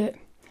unsee it.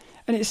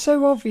 And it's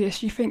so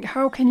obvious, you think,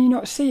 how can you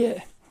not see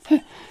it?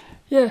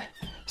 Yeah,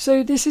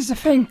 so this is the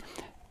thing.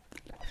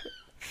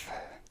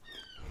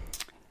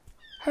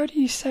 How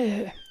do you say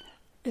it?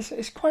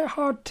 It's quite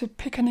hard to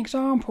pick an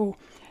example.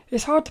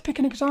 It's hard to pick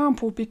an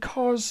example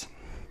because,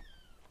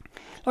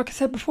 like I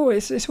said before,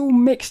 it's all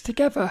mixed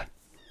together.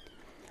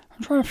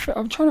 I'm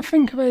trying to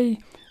think of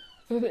an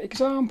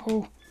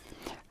example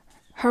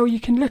how you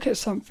can look at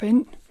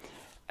something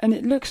and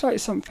it looks like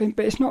something,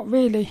 but it's not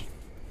really.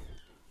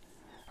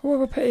 What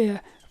have I put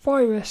here?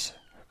 Virus.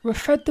 We're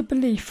fed the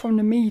belief from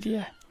the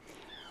media.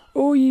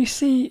 All you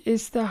see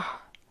is the.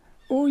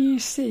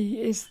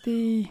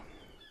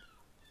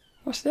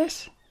 What's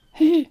this?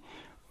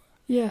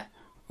 Yeah.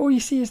 All you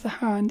see is the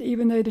hand,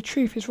 even though the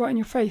truth is right in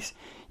your face.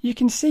 You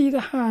can see the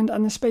hand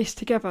and the space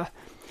together.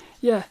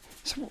 Yeah.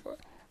 So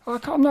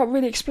I'm not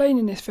really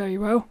explaining this very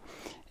well.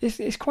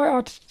 It's quite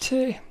hard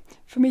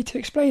for me to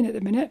explain at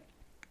the minute.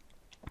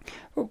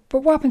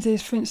 But what happens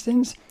is, for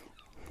instance,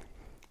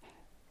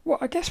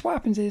 what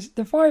happens is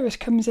the virus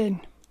comes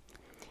in.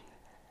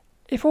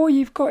 If all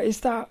you've got is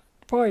that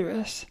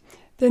virus,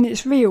 then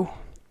it's real.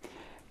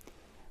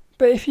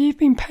 But if you've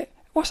been...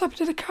 What's happened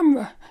to the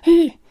camera?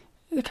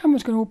 The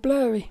camera's gone all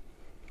blurry.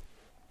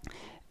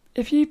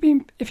 If you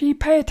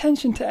pay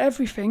attention to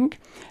everything,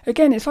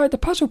 again, it's like the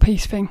puzzle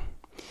piece thing.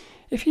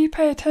 If you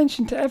pay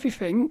attention to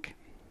everything,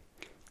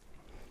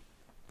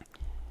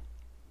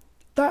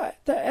 that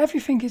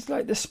everything is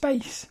like the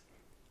space.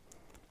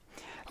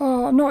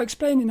 Oh, I'm not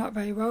explaining that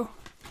very well.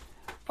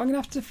 I'm going to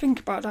have to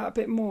think about that a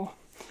bit more.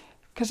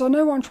 Because I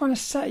know what I'm trying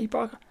to say,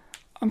 but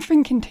I'm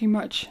thinking too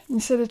much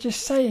instead of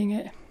just saying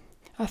it,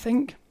 I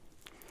think.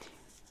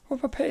 What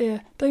have I put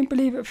here? Don't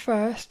believe at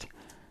first.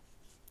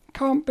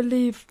 Can't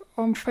believe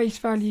on face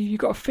value.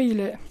 You've got to feel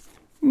it.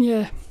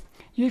 Yeah,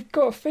 you've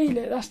got to feel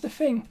it. That's the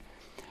thing.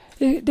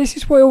 This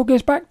is what it all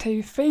goes back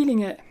to, feeling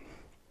it.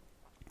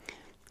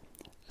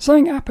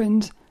 Something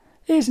happens.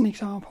 Here's an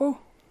example.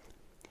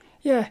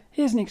 Yeah,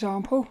 here's an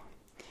example.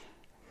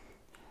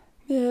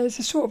 Yeah, it's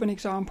a sort of an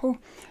example.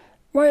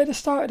 Right at the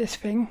start of this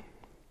thing,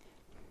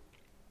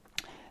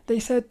 they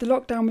said the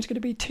lockdown was going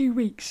to be 2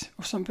 weeks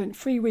or something,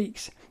 3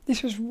 weeks.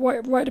 This was right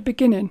at the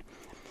beginning.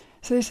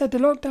 So they said the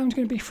lockdown's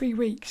going to be 3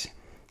 weeks.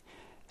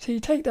 So you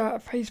take that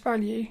at face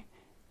value.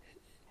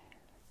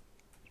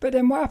 But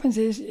then what happens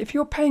is, if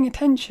you're paying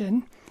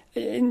attention,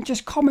 in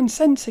just common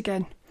sense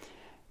again,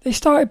 they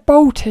started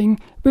bolting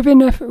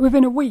within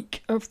a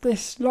week of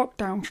this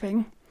lockdown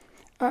thing.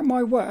 At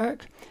my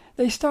work,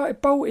 they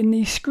started bolting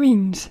these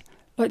screens,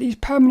 like these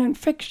permanent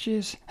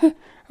fixtures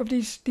of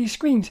these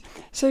screens.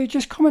 So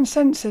just common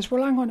sense says,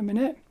 well, hang on a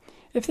minute.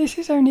 If this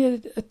is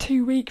only a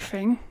 2 week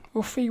thing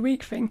or 3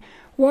 week thing,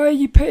 why are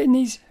you putting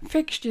these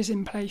fixtures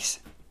in place?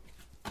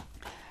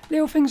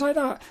 Little things like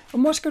that.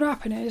 And what's going to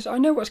happen is, I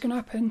know what's going to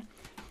happen.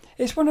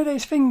 It's one of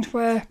those things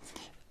where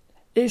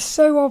it's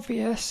so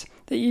obvious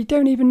that you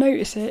don't even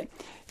notice it.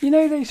 You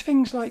know those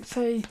things like,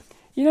 say,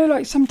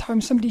 like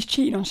sometimes somebody's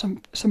cheating on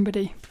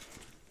somebody,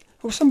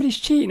 or somebody's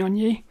cheating on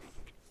you.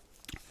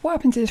 What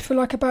happens is, for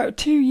like about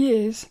 2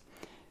 years,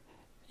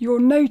 you'll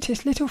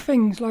notice little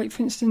things like,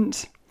 for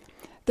instance,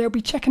 they'll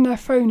be checking their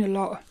phone a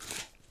lot,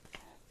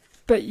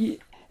 and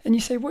you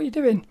say, what are you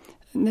doing?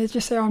 And they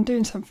just say, I'm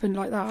doing something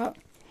like that.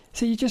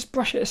 So you just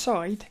brush it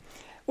aside.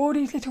 All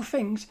these little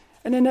things,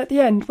 and then at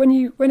the end,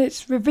 when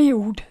it's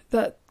revealed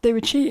that they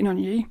were cheating on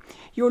you,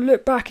 you'll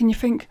look back and you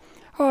think,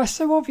 oh, it's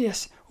so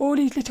obvious. All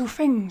these little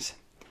things.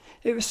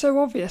 It was so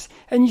obvious.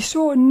 And you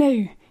sort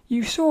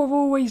of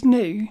always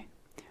knew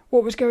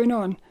what was going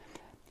on.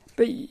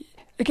 But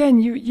again,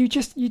 you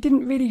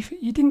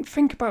didn't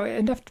think about it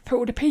enough to put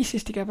all the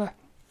pieces together.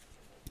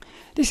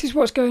 This is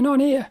what's going on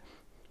here.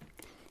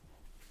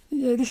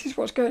 Yeah, this is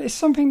what's going. It's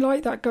something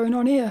like that going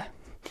on here.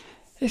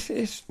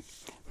 It's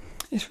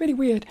really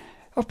weird.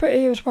 I've put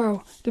here as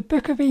well the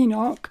Book of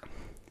Enoch.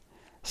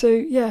 So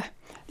yeah,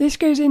 this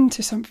goes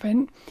into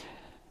something.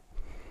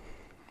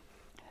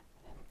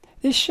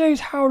 This shows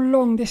how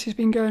long this has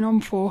been going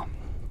on for.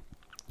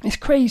 It's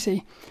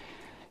crazy.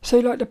 So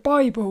like the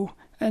Bible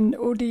and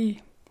all the...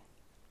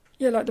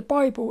 Yeah, like the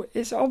Bible,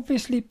 it's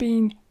obviously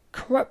been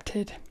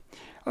corrupted.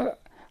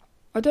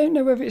 I don't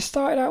know whether it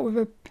started out with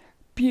a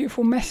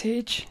beautiful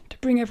message to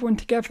bring everyone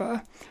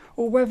together,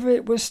 or whether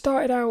it was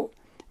started out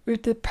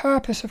with the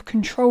purpose of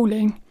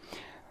controlling.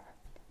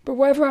 But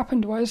whatever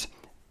happened was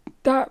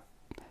that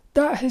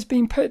has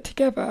been put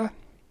together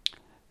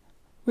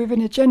with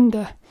an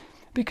agenda,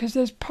 because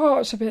there's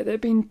parts of it that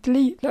have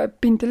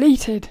been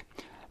deleted,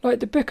 like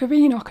the Book of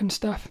Enoch and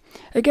stuff.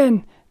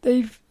 Again,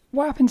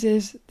 what happens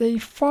is they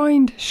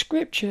find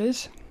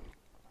scriptures,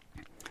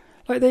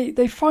 like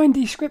they find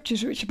these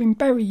scriptures which have been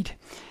buried,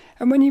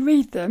 and when you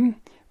read them,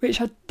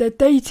 they're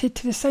dated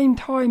to the same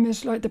time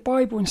as like the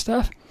Bible and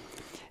stuff,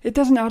 it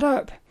doesn't add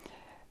up.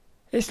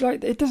 It's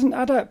like it doesn't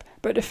add up,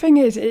 but the thing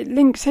is, it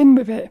links in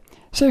with it.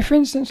 So, for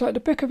instance, like the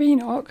Book of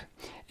Enoch,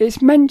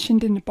 it's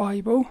mentioned in the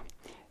Bible,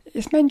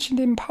 it's mentioned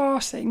in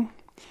passing,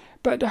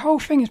 but the whole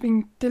thing has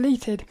been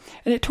deleted,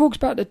 and it talks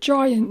about the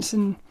giants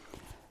and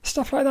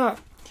stuff like that.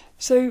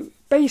 So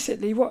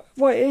basically, what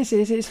it is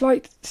it's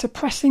like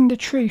suppressing the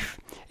truth.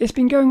 It's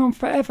been going on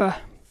forever.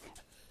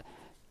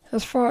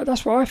 That's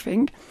what I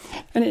think,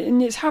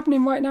 and it's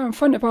happening right now in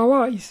front of our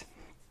eyes,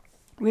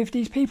 with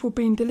these people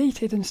being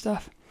deleted and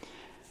stuff.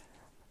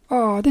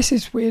 Oh, this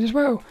is weird as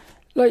well.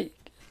 Like,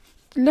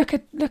 look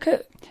at.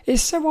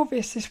 It's so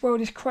obvious this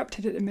world is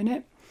corrupted at the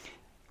minute.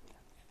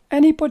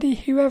 Anybody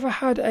who ever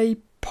had a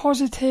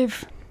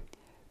positive,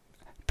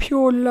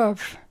 pure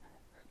love,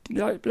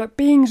 like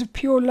beings of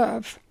pure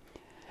love,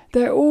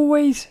 they're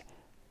always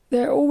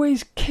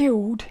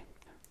killed,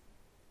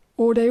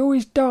 or they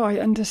always die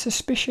under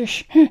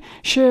suspicious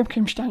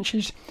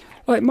circumstances.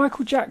 Like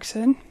Michael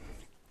Jackson,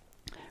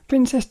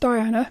 Princess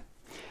Diana,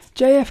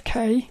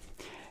 JFK.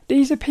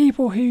 These are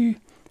people who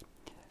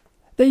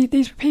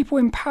these were people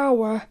in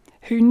power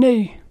who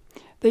knew.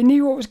 They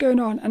knew what was going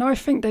on, and I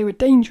think they were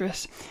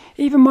dangerous.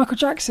 Even Michael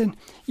Jackson,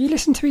 you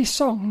listen to his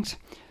songs,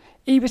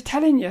 he was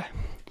telling you.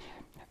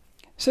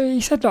 So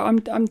he said,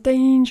 like, I'm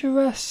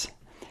dangerous.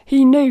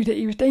 He knew that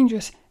he was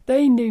dangerous.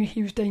 They knew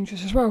he was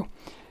dangerous as well.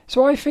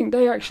 So I think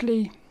they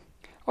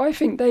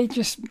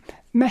just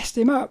messed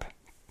him up,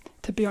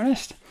 to be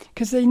honest,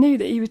 because they knew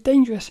that he was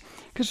dangerous.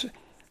 Because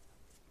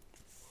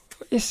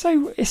it's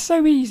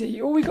so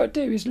easy. All we got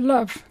to do is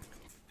love.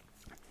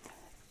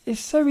 It's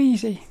so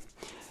easy.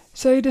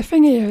 So the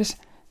thing is,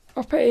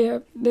 I'll put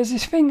here, there's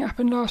this thing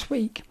happened last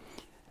week.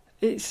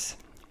 It's,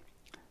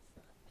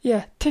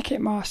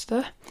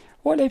 Ticketmaster.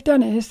 What they've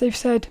done is they've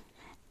said,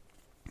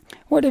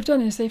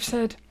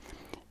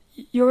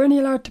 you're only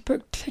allowed to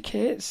book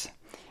tickets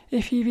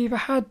if you've either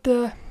had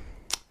the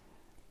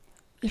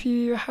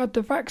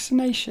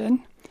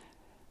vaccination,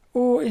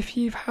 or if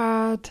you've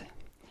had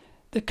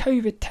the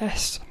COVID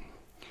test.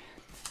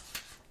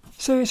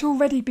 So it's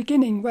already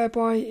beginning,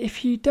 whereby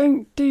if you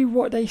don't do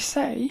what they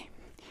say,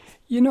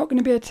 you're not going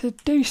to be able to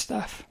do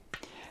stuff.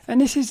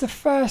 And this is the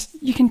first,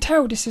 you can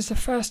tell this is the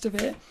first of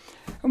it.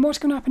 And what's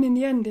going to happen in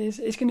the end is,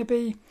 it's going to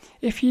be,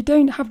 if you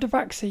don't have the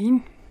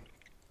vaccine,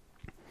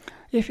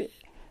 if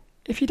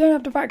you don't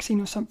have the vaccine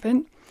or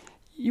something,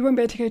 you won't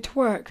be able to go to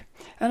work.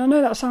 And I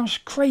know that sounds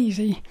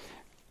crazy,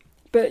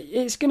 but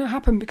it's going to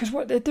happen, because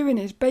what they're doing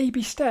is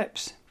baby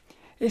steps.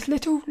 It's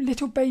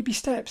little baby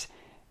steps.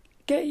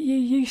 Get you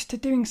used to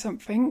doing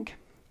something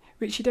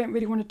which you don't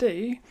really want to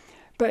do,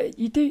 but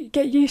you do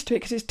get used to it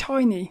because it's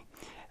tiny,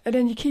 and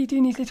then you keep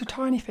doing these little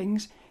tiny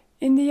things.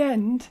 In the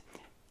end,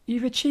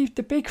 you've achieved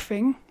the big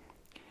thing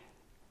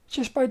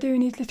just by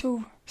doing these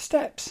little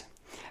steps,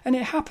 and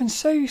it happens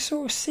so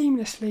sort of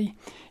seamlessly.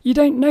 You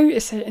don't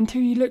notice it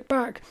until you look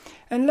back,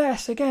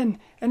 unless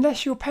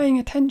you're paying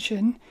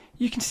attention,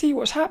 you can see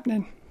what's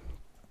happening.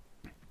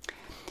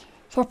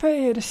 So I put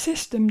here, the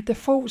system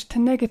defaults to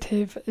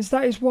negative, as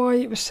that is why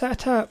it was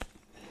set up.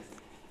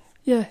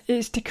 Yeah,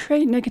 it's to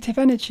create negative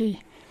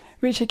energy,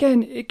 which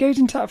again, it goes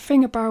into that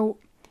thing about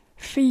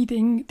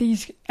feeding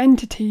these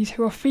entities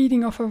who are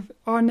feeding off of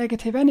our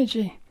negative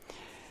energy.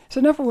 So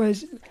in other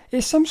words,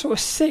 it's some sort of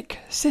sick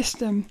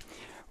system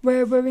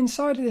where we're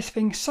inside of this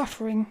thing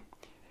suffering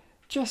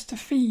just to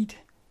feed.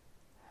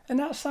 And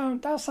that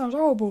sounds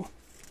horrible.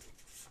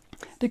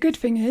 The good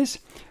thing is,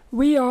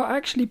 we are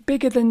actually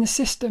bigger than the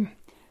system.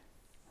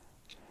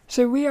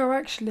 So we are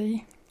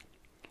actually,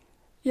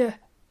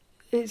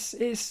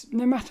 it's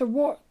no matter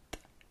what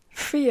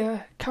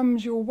fear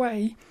comes your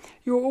way,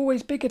 you're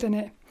always bigger than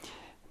it.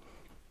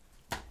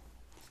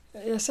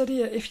 I said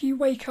here, if you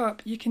wake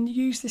up, you can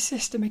use the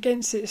system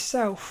against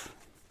itself.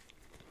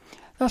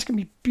 That's going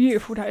to be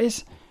beautiful, that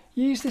is.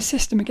 Use the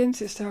system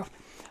against itself.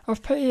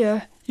 I've put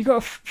here, you've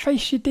got to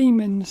face your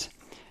demons,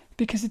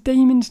 because the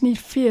demons need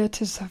fear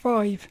to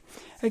survive.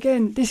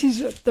 Again, this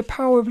is the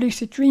power of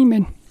lucid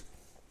dreaming.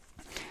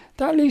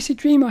 That lucid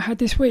dream I had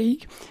this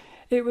week,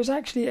 it was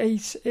actually a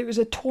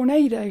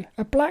tornado,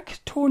 a black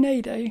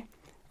tornado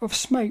of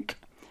smoke,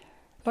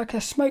 like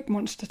a smoke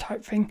monster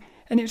type thing,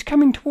 and it was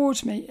coming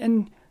towards me.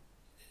 And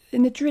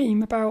in the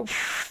dream, about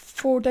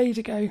 4 days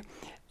ago,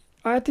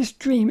 I had this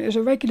dream. It was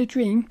a regular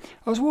dream.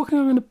 I was walking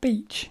along a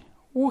beach,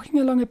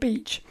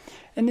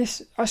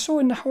 and I saw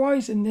in the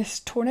horizon this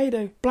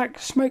tornado, black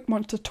smoke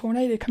monster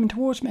tornado coming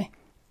towards me.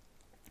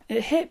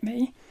 It hit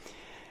me.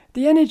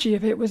 the energy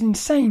of it was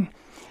insane.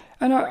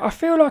 And I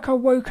feel like I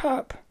woke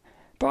up,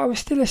 but I was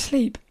still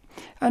asleep.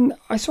 And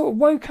I sort of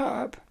woke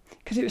up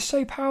because it was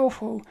so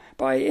powerful,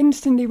 but I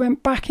instantly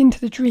went back into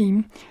the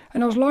dream,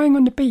 and I was lying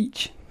on the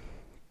beach.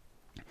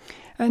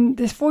 And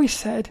this voice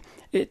said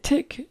it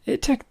took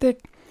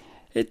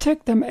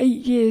them 8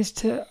 years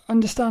to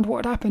understand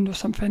what had happened or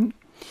something.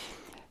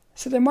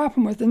 So then what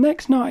happened was, the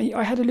next night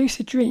I had a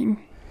lucid dream,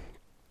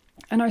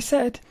 and I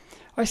said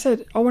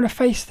I want to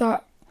face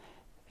that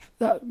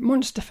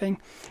monster thing.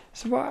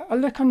 So I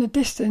look on the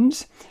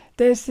distance,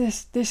 there's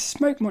this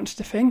smoke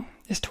monster thing,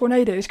 this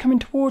tornado is coming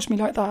towards me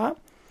like that.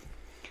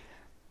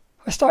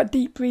 I started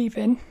deep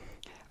breathing,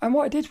 and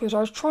what I did was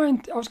I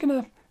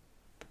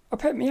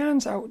put my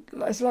hands out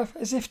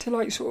as if to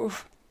like sort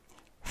of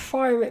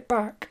fire it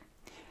back,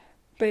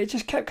 but it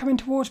just kept coming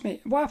towards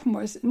me. What happened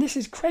was, and this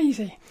is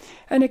crazy,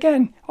 and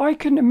again, I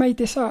couldn't have made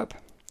this up.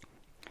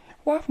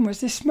 What happened was,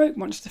 this smoke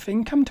monster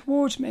thing come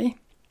towards me.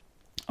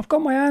 I've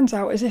got my hands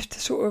out as if to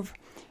sort of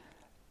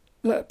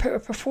put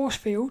up a force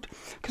field,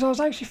 because I was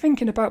actually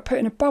thinking about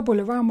putting a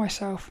bubble around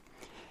myself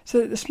so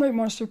that the smoke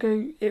monster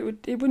wouldn't be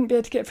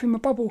able to get through my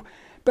bubble,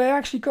 but it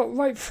actually got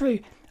right through.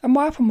 And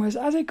what happened was,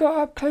 as it got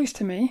up close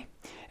to me,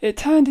 it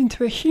turned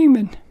into a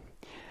human.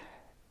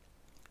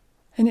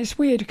 And it's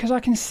weird because I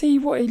can see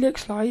what he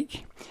looks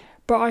like,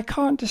 but I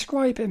can't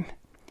describe him.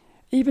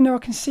 Even though I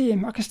can see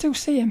him, I can still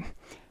see him,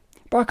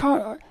 but I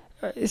can't.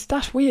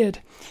 That's weird.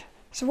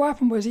 So what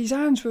happened was, his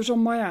hands was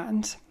on my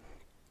hands,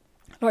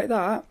 like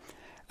that,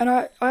 and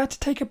I had to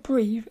take a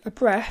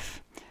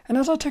breath, and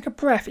as I took a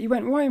breath, he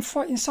went right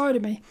inside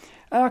of me,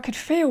 and I could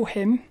feel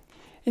him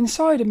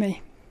inside of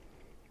me.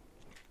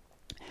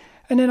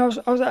 And then I was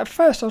at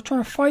first I was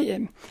trying to fight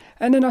him,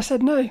 and then I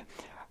said no.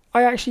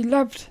 I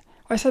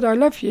said I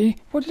love you.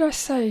 What did I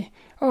say?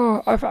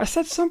 I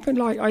said something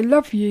like I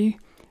love you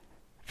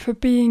for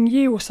being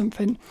you or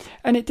something,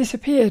 and it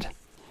disappeared.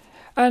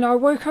 And I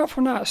woke up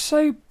from that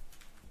so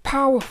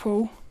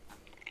powerful.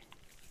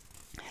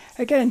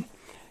 Again,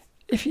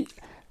 if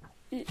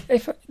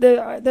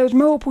there was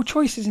multiple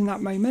choices in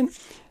that moment,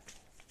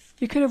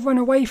 you could have run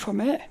away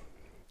from it,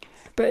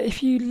 but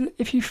if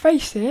you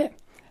face it,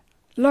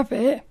 love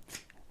it,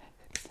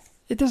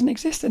 it doesn't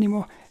exist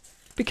anymore,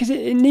 because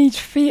it needs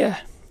fear.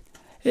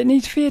 It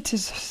needs fear to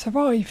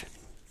survive.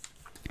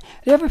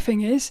 The other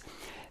thing is,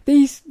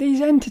 these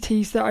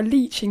entities that are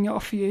leeching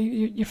off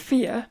your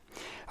fear,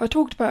 I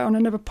talked about it on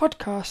another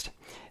podcast.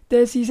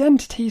 There's these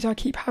entities I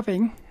keep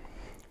having.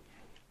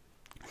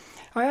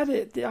 I had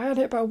it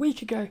about a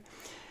week ago.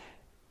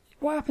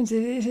 What happens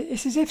is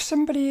it's as if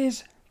somebody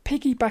is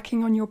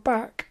piggybacking on your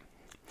back.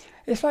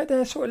 It's like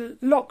they're sort of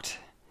locked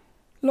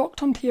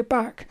onto your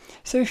back.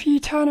 So if you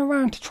turn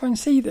around to try and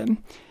see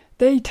them,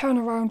 they turn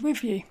around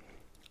with you.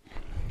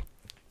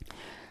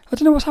 I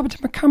don't know what's happened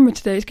to my camera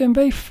today. It's going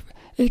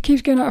it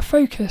keeps going out of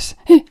focus.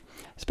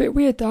 It's a bit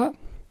weird, that.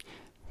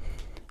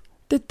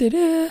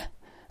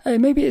 Hey,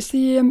 maybe it's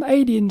the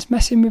aliens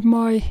messing with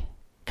my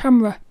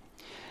camera.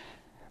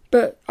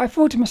 But I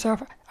thought to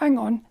myself, hang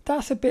on,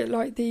 that's a bit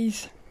like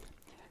these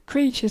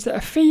creatures that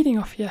are feeding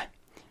off you.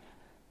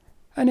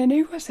 And then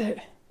who was it?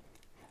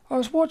 I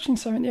was watching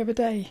something the other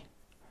day.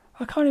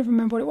 I can't even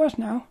remember what it was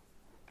now.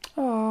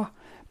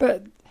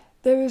 But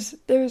there was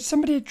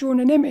somebody had drawn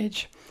an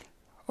image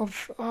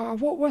of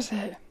what was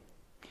it?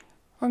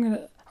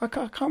 I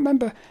can't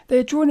remember. They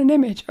had drawn an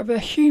image of a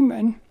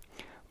human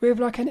with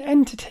like an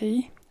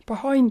entity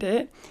behind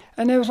it,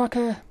 and there was like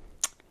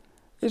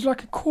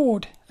a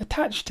cord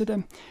attached to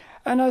them.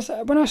 And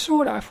when I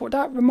saw that, I thought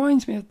that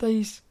reminds me of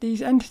these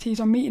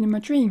entities I'm meeting in my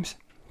dreams.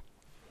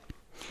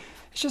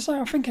 It's just something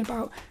I'm thinking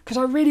about, because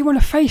I really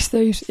want to face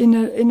those in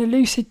a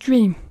lucid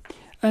dream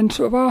and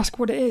sort of ask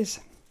what it is.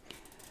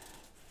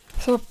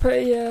 So I've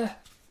put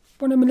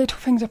one of my little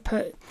things I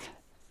put.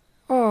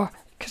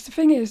 Because the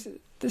thing is,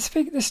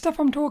 the stuff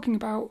I'm talking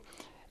about,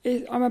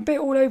 I'm a bit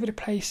all over the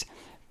place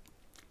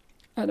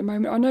at the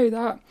moment. I know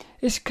that.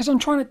 It's because I'm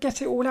trying to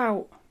get it all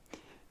out.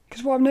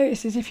 Because what I've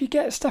noticed is, if you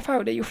get stuff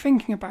out that you're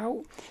thinking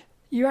about,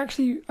 you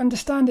actually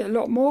understand it a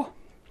lot more.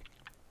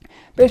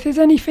 But if there's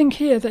anything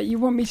here that you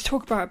want me to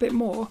talk about a bit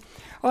more,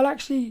 I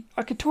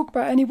could talk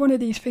about any one of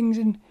these things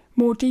in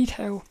more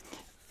detail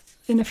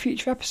in a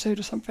future episode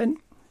or something.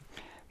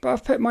 But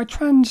I've put my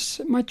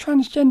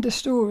transgender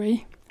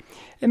story.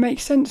 It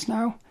makes sense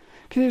now,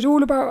 because it's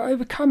all about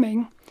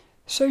overcoming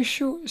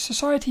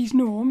society's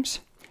norms,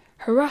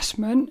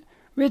 harassment,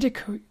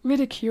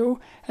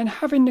 ridicule, and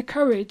having the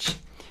courage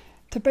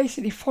to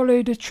basically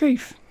follow the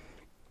truth.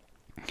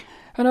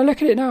 And I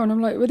look at it now and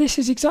I'm like, well, this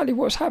is exactly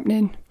what's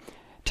happening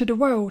to the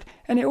world.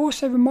 And it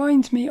also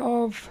reminds me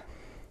of,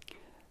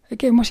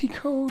 again, what's he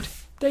called?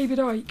 David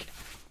Icke.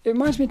 It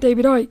reminds me of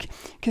David Icke,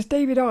 because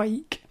David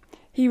Icke,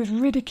 he was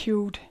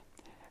ridiculed.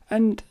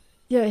 And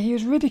yeah, he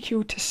was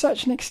ridiculed to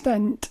such an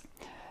extent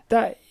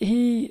that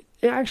it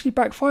actually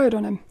backfired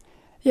on him.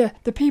 Yeah,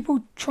 the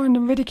people trying to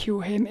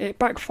ridicule him, it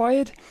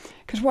backfired,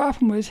 because what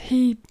happened was,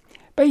 he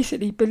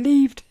basically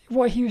believed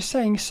what he was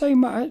saying so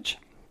much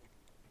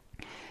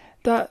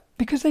that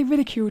because they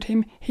ridiculed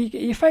him, he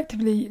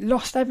effectively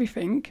lost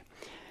everything,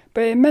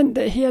 but it meant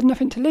that he had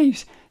nothing to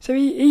lose. So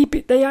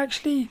they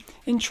actually,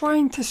 in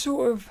trying to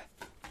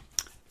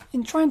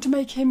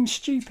make him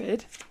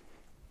stupid,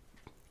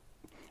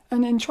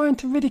 and in trying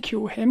to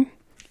ridicule him,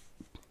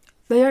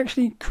 they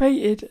actually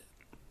created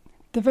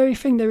the very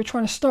thing they were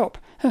trying to stop,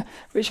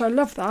 which I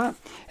love that.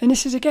 And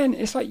this is, again,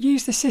 it's like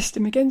use the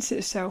system against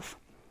itself.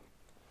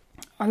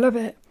 I love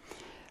it.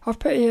 I've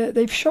put here,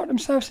 they've shot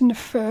themselves in the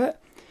foot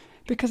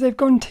because they've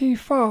gone too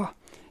far.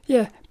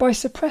 Yeah, by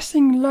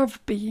suppressing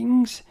love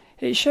beings,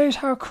 it shows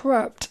how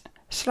corrupt/evil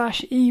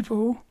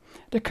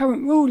the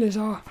current rulers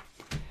are.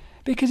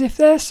 Because if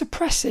they're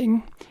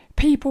suppressing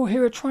people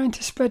who are trying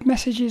to spread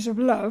messages of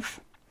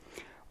love,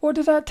 what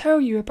does that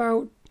tell you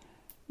about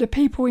the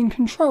people in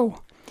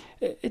control?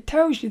 It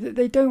tells you that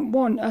they don't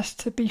want us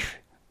to be.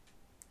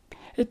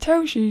 It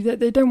tells you that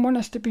they don't want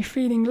us to be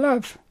feeling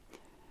love,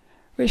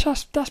 which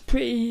that's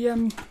pretty.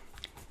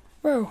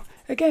 Well,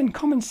 again,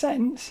 common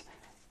sense.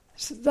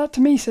 That to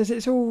me says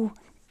it's all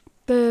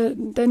they're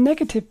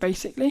negative,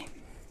 basically.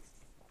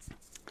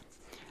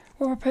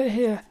 What I put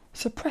here: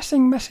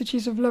 suppressing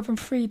messages of love and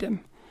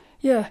freedom.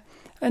 Yeah,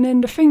 and then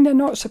the thing they're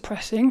not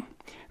suppressing,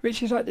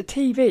 which is like the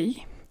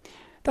TV,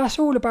 that's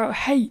all about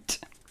hate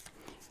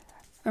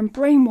and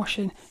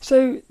brainwashing.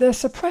 So they're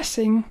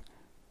suppressing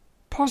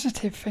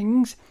positive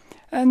things,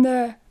 and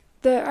they're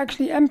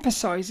actually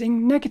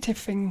emphasising negative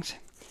things.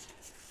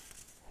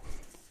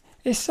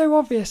 It's so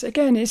obvious.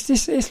 Again, it's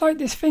like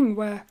this thing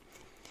where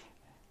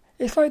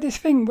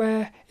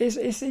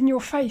it's in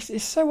your face.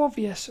 It's so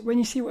obvious when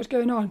you see what's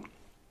going on.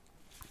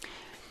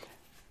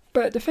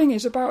 But the thing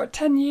is, about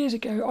 10 years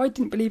ago, I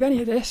didn't believe any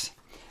of this.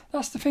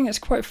 That's the thing that's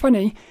quite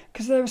funny,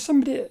 because there was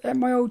somebody at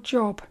my old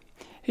job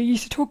who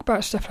used to talk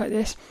about stuff like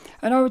this,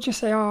 and I would just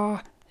say,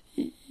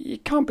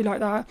 it can't be like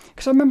that.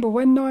 Because I remember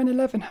when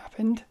 9/11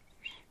 happened,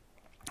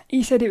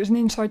 he said it was an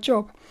inside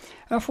job.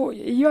 And I thought, are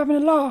you having a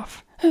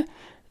laugh?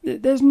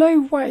 There's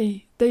no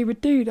way they would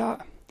do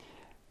that.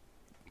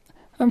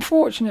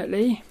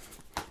 Unfortunately,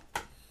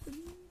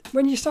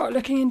 when you start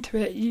looking into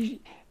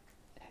it,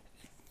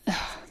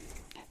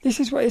 this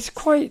is what it's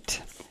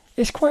quite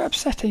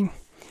upsetting,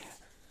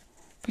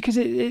 because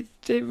it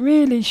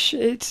really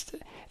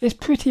it's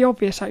pretty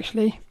obvious,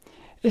 actually.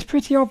 It's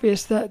pretty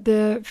obvious that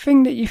the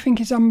thing that you think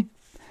is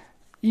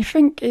you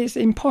think it's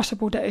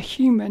impossible that a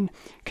human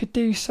could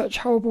do such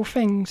horrible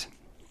things.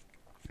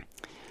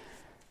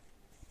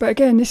 But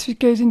again, this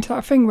goes into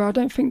that thing where I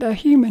don't think they're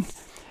human,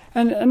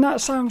 and that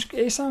sounds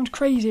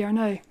crazy, I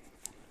know.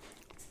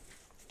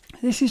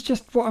 This is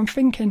just what I'm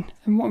thinking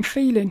and what I'm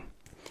feeling.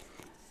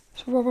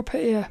 So what have I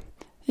put here?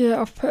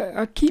 Yeah,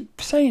 I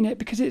keep saying it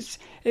because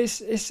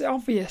it's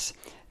obvious.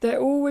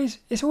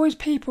 It's always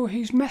people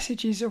whose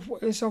message is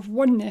of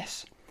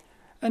oneness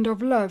and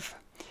of love.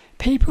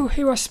 People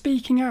who are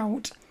speaking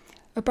out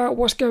about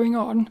what's going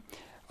on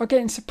are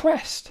getting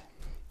suppressed.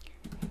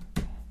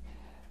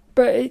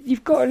 But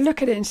you've got to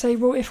look at it and say,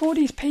 well, if all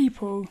these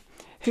people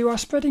who are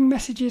spreading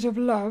messages of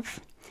love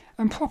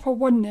and proper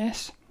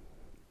oneness,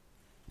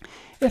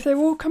 if they're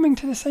all coming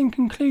to the same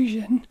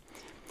conclusion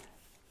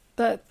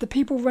that the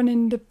people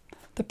running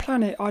the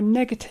planet are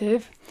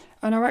negative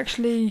and are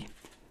actually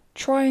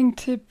trying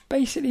to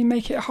basically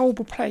make it a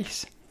horrible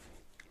place,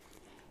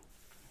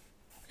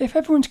 if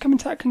everyone's coming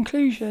to that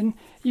conclusion,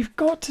 you've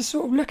got to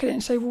sort of look at it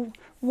and say, well,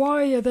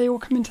 why are they all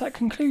coming to that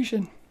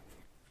conclusion?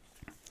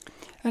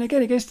 And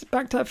again, it goes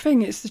back to that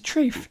thing, it's the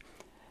truth.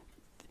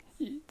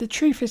 The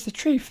truth is the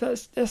truth,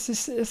 that's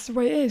the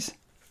way it is.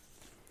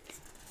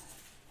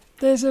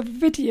 There's a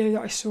video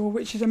that I saw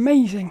which is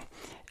amazing.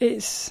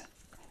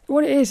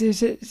 What it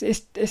is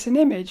it's an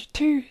image,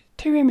 two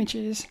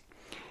images.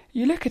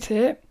 You look at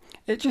it,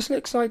 it just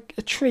looks like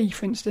a tree,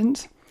 for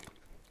instance.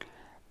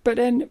 But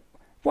then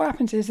what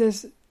happens is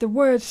there's the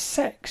word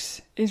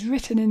sex is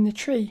written in the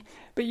tree,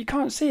 but you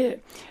can't see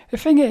it. The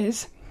thing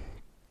is,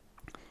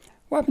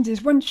 what happens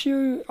is once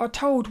you are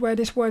told where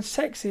this word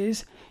sex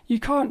is, you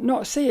can't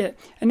not see it.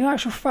 And in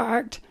actual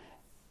fact,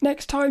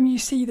 next time you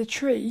see the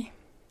tree,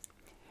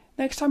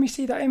 next time you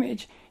see that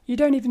image, you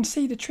don't even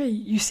see the tree,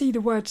 you see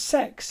the word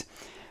sex.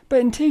 But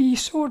until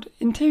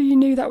you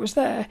knew that was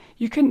there,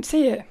 you couldn't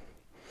see it.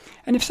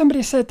 And if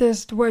somebody said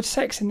there's the word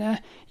sex in there,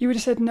 you would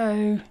have said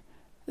no,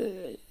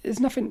 there's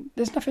nothing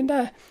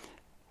there.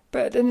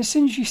 But then as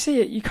soon as you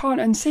see it, you can't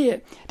unsee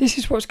it. This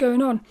is what's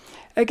going on.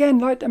 Again,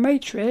 like the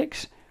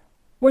Matrix,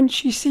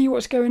 once you see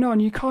what's going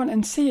on, you can't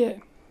unsee it.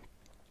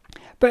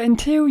 But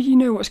until you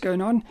know what's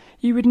going on,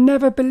 you would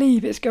never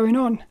believe it's going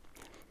on.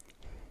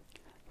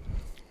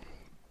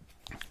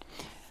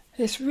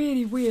 It's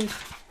really weird.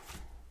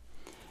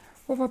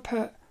 What have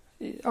I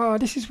put?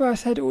 This is where I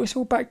said it's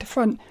all back to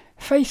front.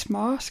 Face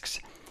masks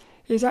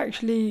is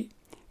actually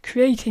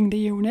creating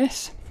the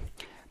illness.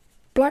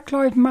 Black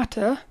Lives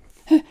Matter,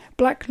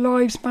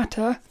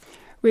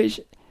 which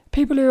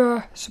people who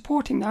are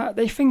supporting that,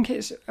 they think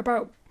it's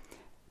about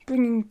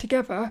bringing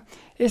together.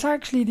 It's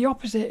actually the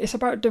opposite. It's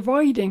about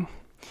dividing.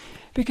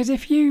 Because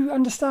if you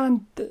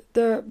understand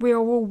that we are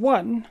all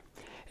one,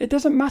 it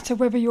doesn't matter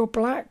whether you're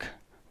black,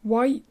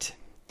 white,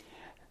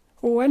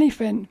 or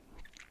anything.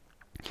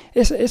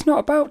 It's not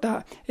about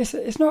that.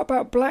 It's not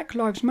about Black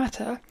Lives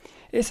Matter.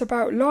 It's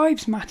about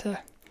lives matter.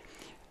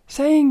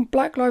 Saying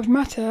Black Lives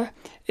Matter,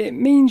 it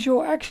means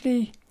you're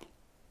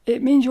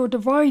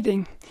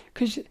dividing,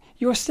 because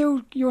you're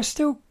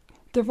still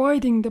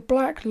dividing the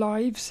black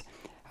lives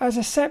as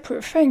a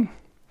separate thing,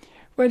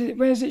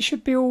 whereas it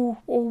should be all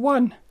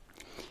one.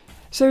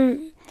 So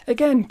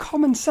again,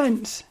 common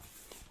sense,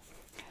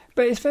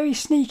 but it's very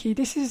sneaky.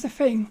 This is the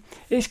thing.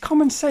 It's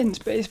common sense,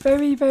 but it's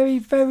very, very,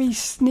 very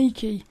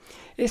sneaky.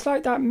 It's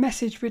like that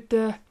message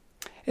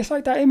it's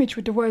like that image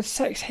with the word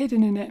sex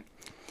hidden in it.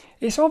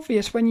 It's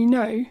obvious when you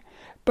know,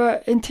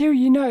 but until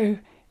you know,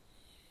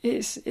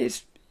 it's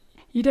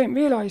you don't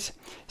realise.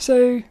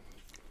 So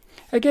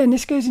again,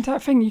 this goes into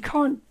that thing. You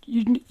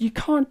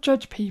can't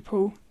judge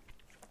people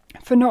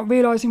for not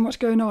realising what's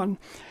going on,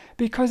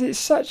 because it's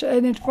such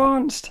an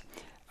advanced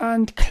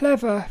and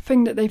clever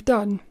thing that they've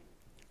done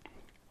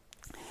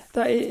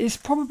that it is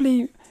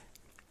probably,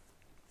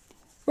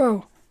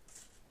 well,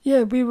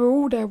 yeah, we were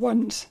all there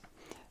once,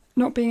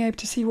 not being able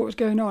to see what was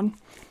going on.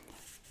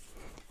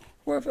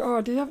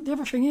 The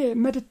other thing here,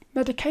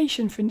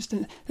 medication, for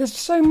instance. There's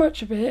so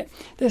much of it.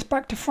 There's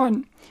back to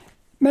front.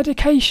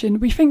 Medication.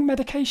 We think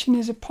medication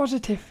is a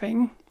positive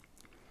thing,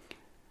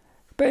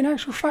 but in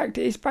actual fact,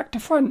 it is back to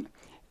front.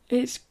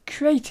 It's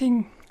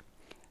creating.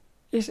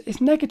 It's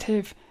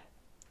negative.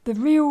 The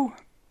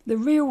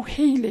real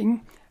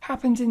healing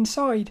happens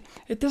inside.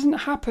 It doesn't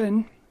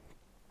happen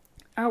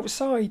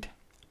outside.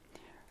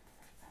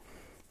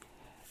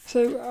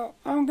 So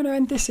I'm going to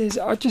end this.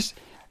 I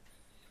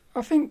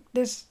think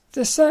there's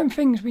certain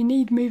things we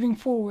need moving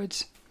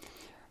forwards.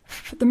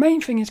 The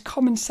main thing is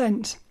common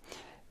sense.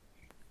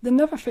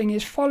 Another thing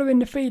is following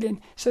the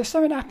feeling. So if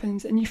something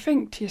happens and you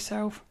think to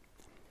yourself,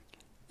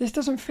 this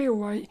doesn't feel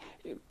right,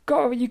 you've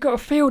got to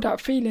feel that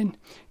feeling.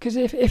 Because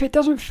if it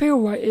doesn't feel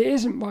right, it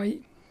isn't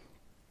right.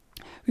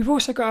 We've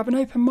also got to have an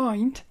open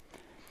mind.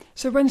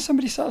 So when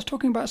somebody starts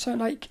talking about something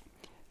like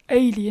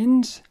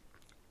aliens,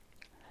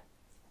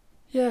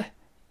 yeah,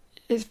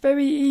 it's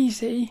very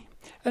easy,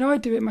 and I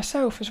do it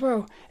myself as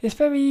well. It's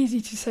very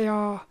easy to say,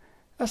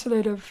 that's a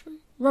load of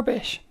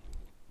rubbish.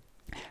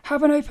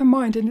 Have an open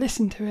mind and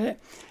listen to it.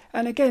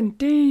 And again,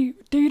 do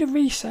the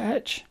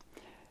research.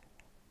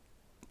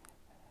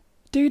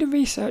 Do the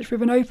research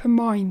with an open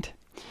mind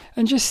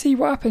and just see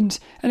what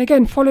happens. And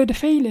again, follow the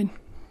feeling.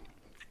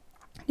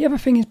 The other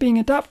thing is being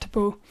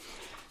adaptable.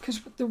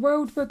 Because the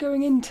world we're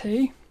going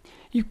into,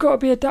 you've got to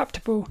be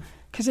adaptable.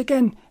 Because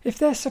again, if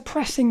they're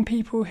suppressing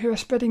people who are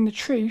spreading the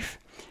truth,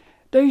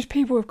 those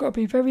people have got to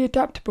be very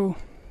adaptable.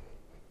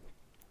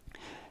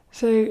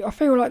 So I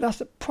feel like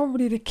that's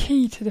probably the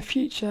key to the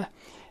future,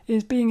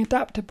 is being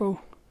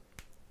adaptable.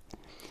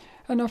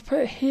 And I've put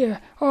it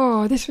here.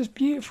 Oh, this was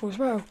beautiful as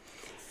well.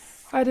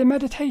 I had a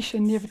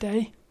meditation the other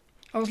day.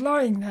 I was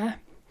lying there.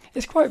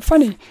 It's quite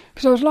funny,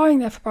 because I was lying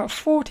there for about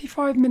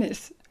 45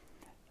 minutes,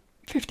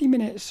 50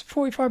 minutes,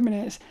 45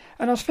 minutes,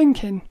 and I was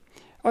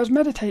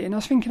meditating, I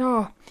was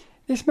thinking,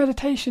 this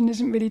meditation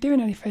isn't really doing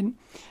anything.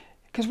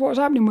 Because what was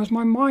happening was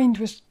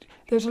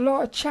there was a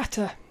lot of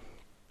chatter.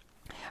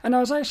 And I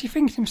was actually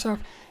thinking to myself,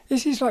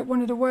 this is like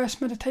one of the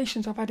worst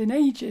meditations I've had in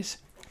ages.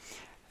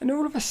 And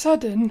all of a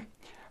sudden,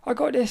 I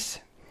got this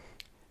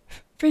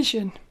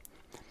vision.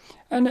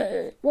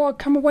 And what I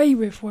come away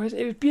with was,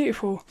 it was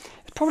beautiful.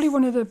 It's probably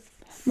one of the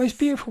most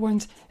beautiful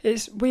ones.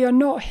 Is we are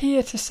not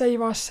here to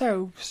save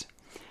ourselves.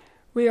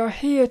 We are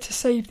here to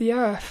save the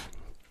earth.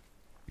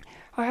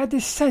 I had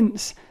this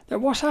sense that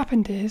what's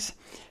happened is,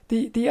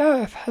 the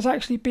earth has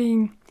actually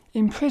been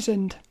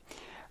imprisoned,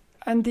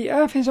 and the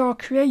earth is our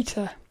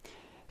creator.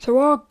 So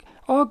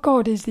our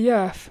God is the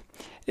earth.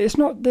 It's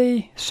not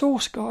the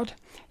source God.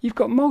 You've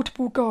got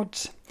multiple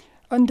gods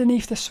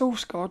underneath the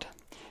source God.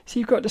 So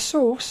you've got the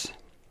source,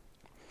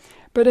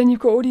 but then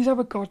you've got all these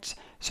other gods.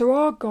 So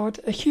our God,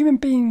 a human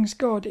being's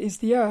God, is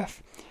the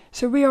earth.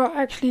 So we are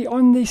actually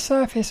on the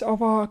surface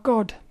of our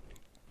God,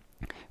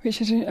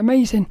 which is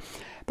amazing.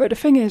 But the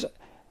thing is,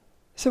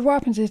 so what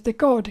happens is the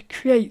God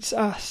creates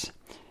us,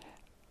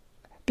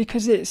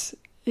 because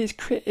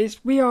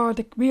we are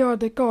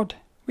the God,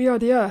 we are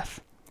the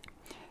earth.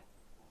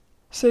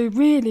 So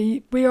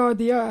really, we are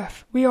the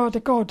earth, we are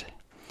the God.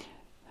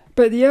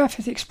 But the earth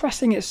is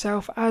expressing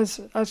itself as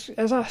us,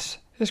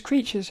 as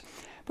creatures.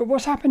 But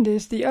what's happened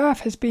is the earth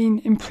has been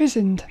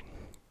imprisoned.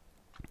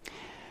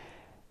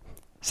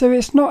 So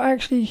it's not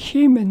actually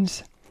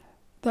humans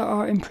that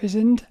are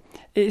imprisoned,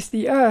 it's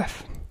the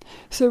earth.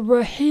 So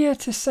we're here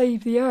to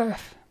save the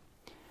earth.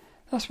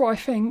 That's what I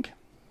think.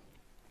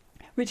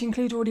 Which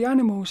includes all the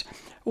animals,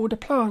 all the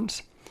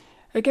plants.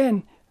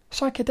 Again,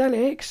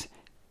 psychedelics,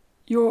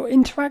 you're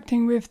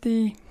interacting with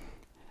the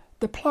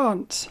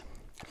plants,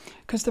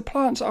 because the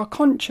plants are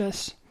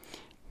conscious.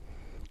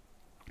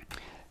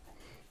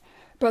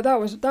 But that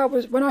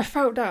was when I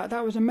felt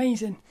that was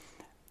amazing.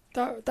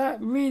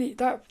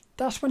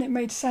 That's when it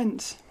made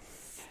sense.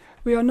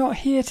 We are not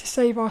here to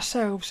save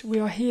ourselves, we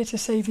are here to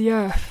save the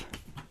earth.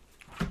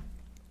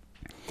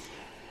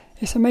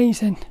 It's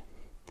amazing.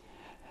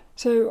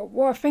 So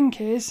what I think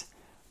is,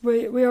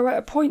 we are at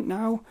a point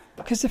now,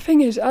 because the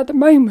thing is, at the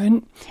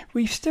moment,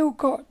 we've still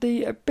got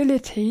the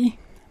ability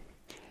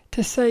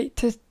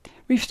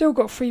we've still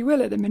got free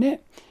will at the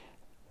minute.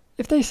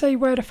 If they say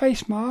wear the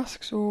face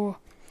masks or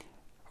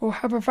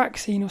have a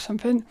vaccine or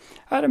something,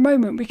 at the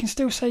moment we can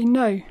still say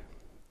no.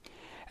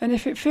 And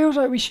if it feels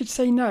like we should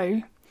say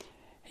no,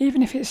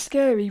 even if it's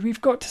scary, we've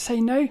got to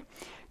say no.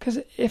 Because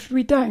if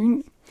we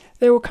don't,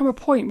 there will come a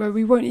point where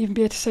we won't even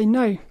be able to say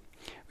no.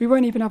 We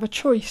won't even have a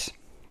choice.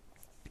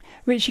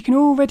 Which you can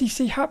already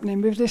see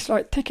happening with this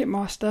like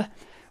Ticketmaster,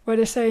 where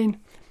they're saying,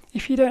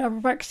 if you don't have a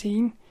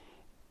vaccine,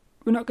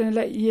 we're not going to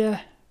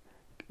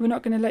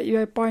let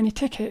you buy any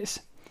tickets.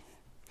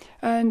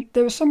 And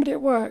there was somebody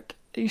at work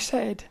who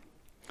said,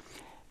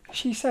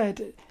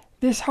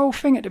 this whole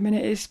thing at the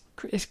minute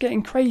is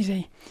getting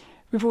crazy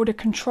with all the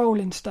control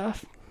and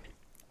stuff.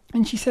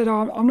 And she said,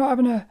 I'm not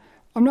having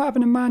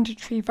a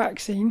mandatory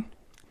vaccine,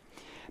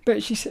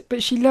 but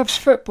she loves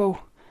football.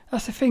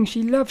 That's the thing,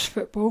 she loves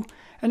football,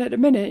 and at the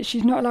minute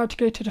she's not allowed to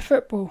go to the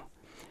football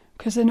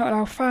because they're not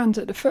allowed fans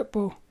at the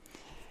football.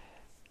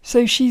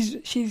 So she's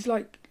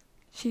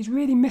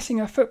really missing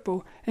her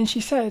football. And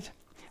she said,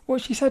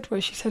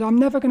 I'm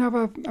never going to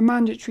have a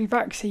mandatory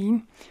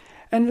vaccine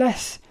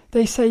unless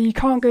they say you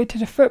can't go to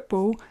the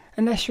football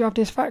unless you have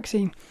this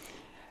vaccine.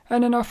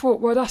 And then I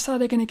thought, well, that's how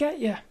they're going to get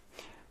you.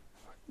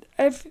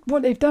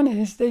 What they've done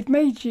is they've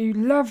made you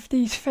love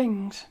these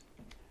things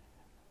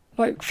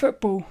like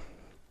football.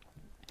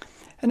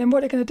 And then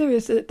what they're going to do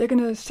is that they're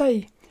going to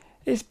say,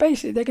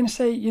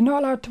 you're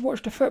not allowed to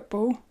watch the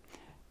football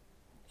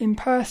in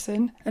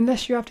person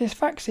unless you have this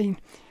vaccine.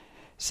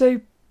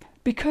 So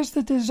because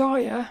the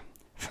desire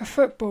for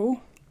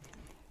football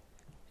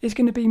is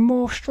going to be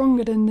more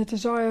stronger than the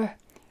desire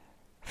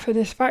for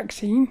this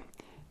vaccine,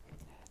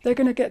 they're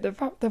going to get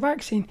the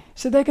vaccine.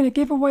 So they're going to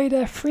give away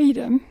their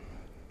freedom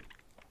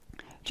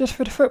just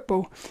for the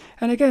football.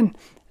 And again,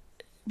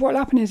 what will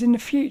happen is in the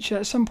future,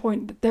 at some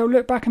point, they'll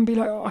look back and be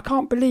like, oh, I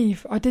can't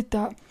believe I did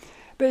that.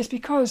 But it's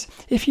because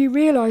if you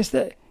realise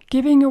that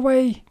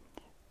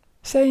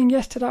saying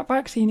yes to that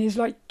vaccine is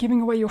like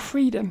giving away your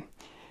freedom.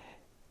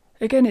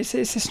 Again, it's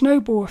a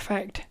snowball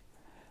effect.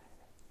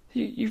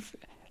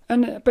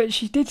 But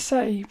she did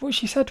say, what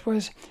she said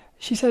was,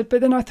 but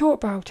then I thought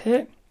about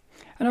it,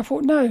 and I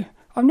thought, no,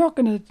 I'm not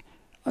gonna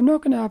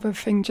have a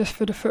thing just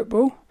for the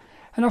football.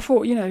 And I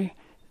thought,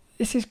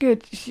 this is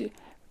good,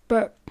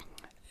 but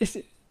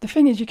the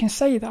thing is, you can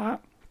say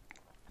that,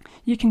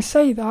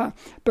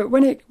 but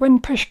when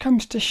push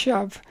comes to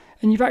shove,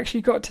 and you've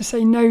actually got to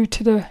say no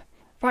to the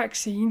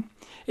vaccine,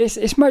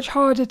 it's much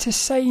harder to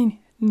say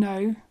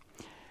no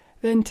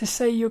than to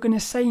say you're going to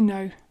say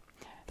no.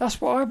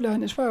 That's what I've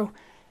learned as well.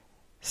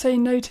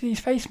 Saying no to these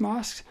face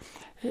masks.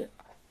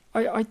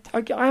 I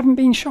haven't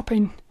been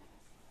shopping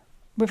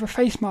with a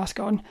face mask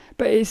on,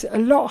 but it's a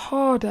lot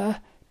harder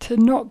to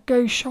not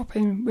go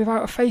shopping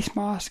without a face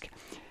mask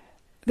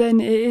than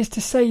it is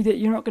to say that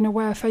you're not going to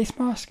wear a face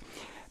mask.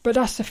 But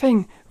that's the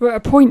thing, we're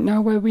at a point now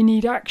where we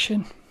need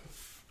action.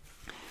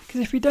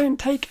 Because if we don't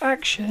take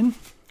action,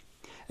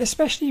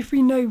 especially if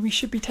we know we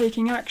should be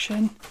taking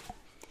action,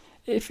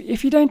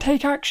 if you don't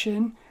take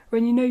action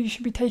when you know you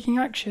should be taking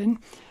action,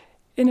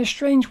 in a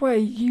strange way,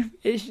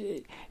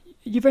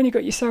 you've only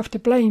got yourself to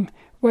blame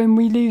when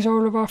we lose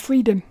all of our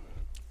freedom.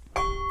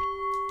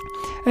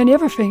 And the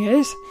other thing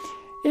is,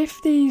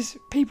 if these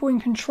people in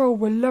control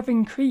were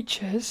loving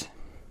creatures,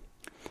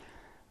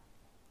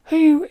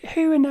 who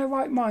in their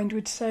right mind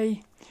would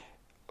say,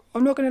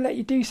 I'm not going to let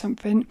you do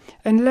something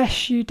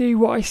unless you do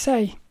what I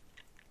say?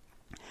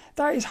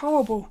 That is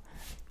horrible.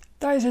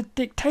 That is a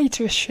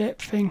dictatorship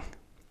thing.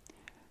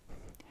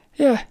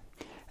 Yeah.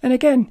 And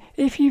again,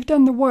 if you've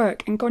done the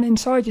work and gone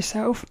inside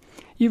yourself,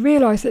 you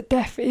realise that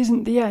death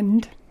isn't the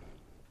end.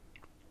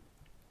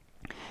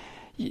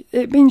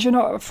 It means you're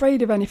not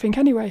afraid of anything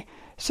anyway.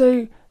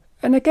 So,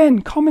 and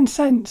again, common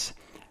sense.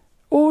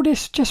 All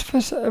this just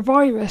for a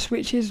virus,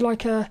 which is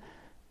like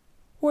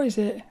what is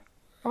it?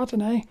 I don't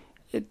know,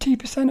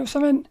 2% of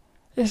something?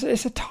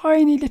 It's a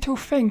tiny little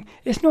thing.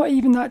 It's not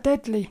even that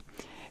deadly.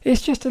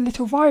 It's just a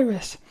little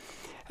virus.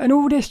 And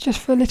all this just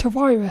for a little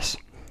virus,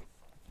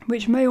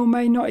 which may or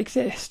may not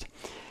exist.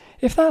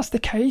 If that's the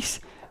case,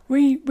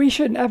 we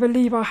shouldn't ever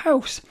leave our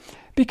house,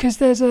 because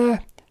there's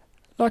a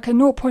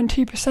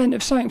 0.2%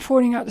 of something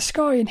falling out the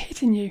sky and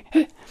hitting you.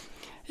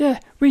 Yeah,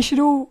 we should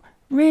all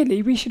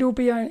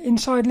be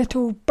inside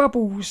little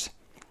bubbles,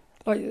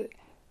 like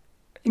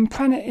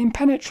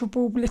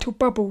impenetrable little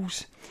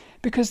bubbles,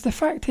 because the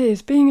fact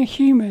is, being a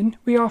human,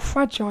 we are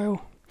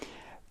fragile.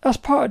 That's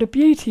part of the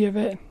beauty of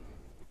it.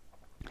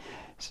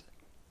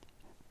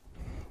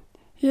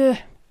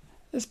 Yeah,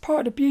 it's part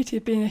of the beauty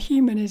of being a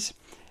human is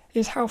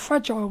how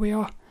fragile we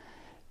are.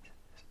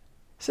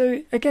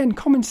 So again,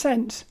 common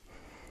sense.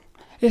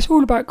 It's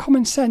all about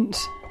common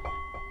sense.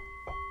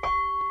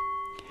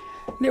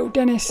 Little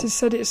Dennis has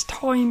said it's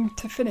time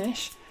to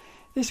finish.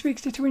 This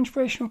week's little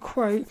inspirational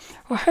quote.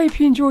 I hope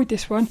you enjoyed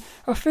this one.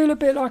 I feel a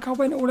bit like I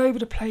went all over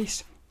the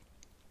place.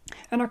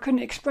 and I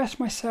couldn't express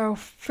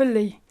myself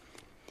fully.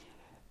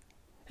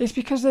 It's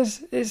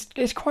because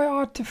it's quite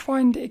hard to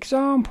find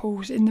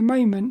examples in the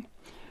moment.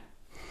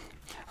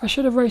 I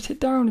should have wrote it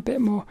down a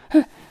bit more.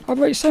 I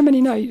wrote so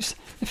many notes.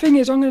 The thing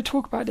is, I'm going to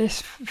talk about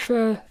this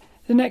for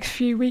the next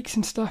few weeks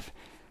and stuff,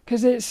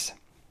 because it's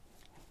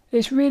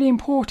really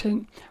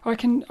important. I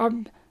can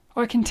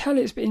tell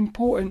it's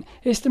important.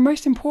 It's the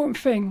most important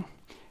thing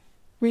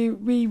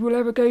we will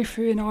ever go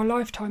through in our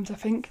lifetimes, I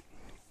think.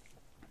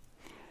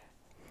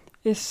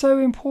 It's so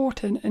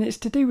important, and it's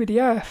to do with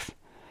the earth.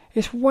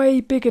 It's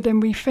way bigger than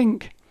we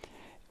think.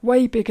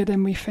 Way bigger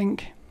than we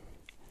think.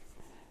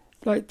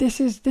 Like, this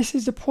is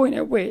the point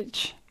at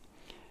which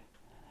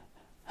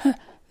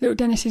little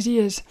Dennis's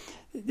ears.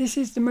 This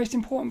is the most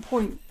important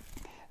point,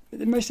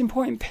 the most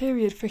important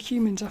period for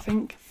humans, I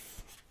think.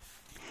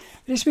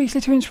 This week's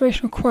little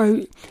inspirational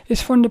quote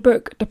is from the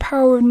book The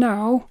Power of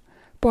Now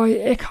by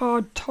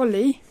Eckhart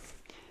Tolle.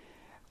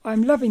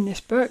 I'm loving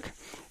this book.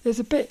 There's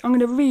a bit, I'm going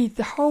to read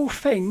the whole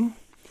thing,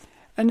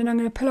 and then I'm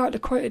going to pull out the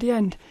quote at the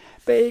end.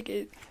 But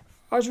I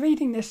was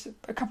reading this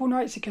a couple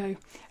nights ago,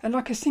 and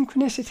like a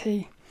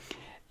synchronicity,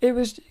 it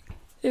was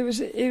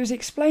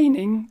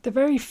explaining the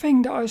very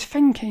thing that I was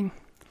thinking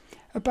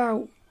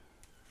about.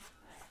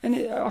 And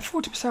I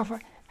thought to myself,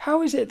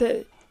 how is it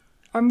that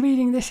I'm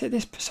reading this at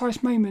this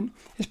precise moment?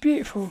 It's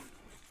beautiful.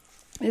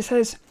 It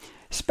says,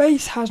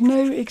 space has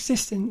no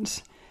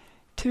existence.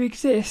 To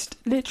exist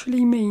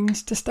literally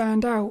means to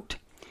stand out.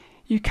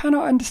 You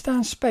cannot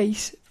understand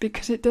space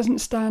because it doesn't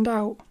stand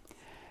out.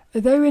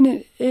 Although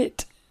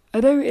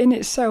in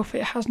itself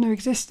it has no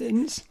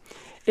existence,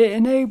 it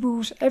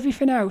enables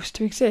everything else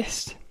to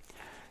exist.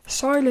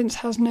 Silence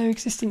has no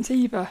existence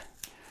either,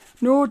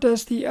 nor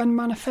does the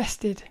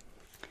unmanifested.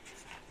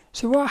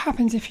 So what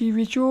happens if you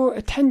withdraw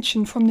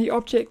attention from the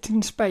object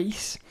in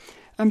space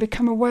and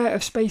become aware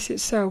of space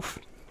itself?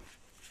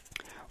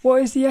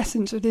 What is the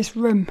essence of this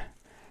room?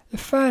 The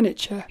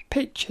furniture,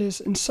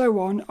 pictures and so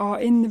on are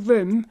in the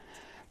room,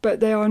 but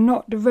they are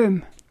not the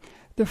room.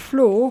 The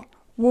floor,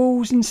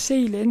 walls and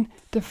ceiling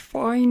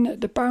define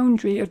the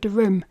boundary of the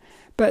room,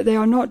 but they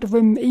are not the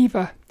room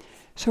either.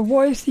 So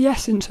what is the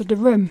essence of the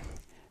room?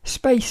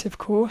 Space, of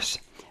course.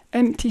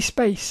 Empty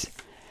space.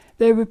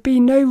 There would be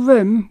no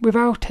room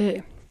without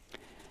it.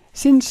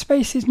 Since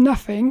space is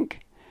nothing,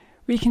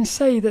 we can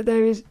say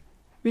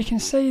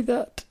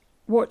that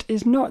what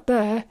is not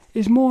there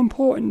is more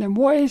important than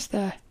what is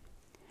there.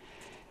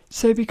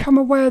 So become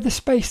aware of the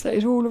space that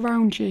is all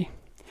around you.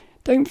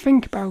 Don't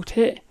think about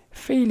it,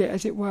 feel it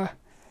as it were.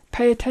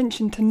 Pay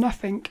attention to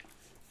nothing.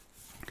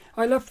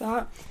 I love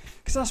that,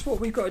 because that's what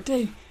we've got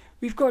to do.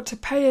 We've got to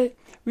pay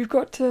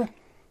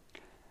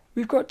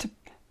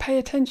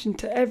attention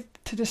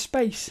to the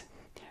space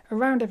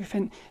around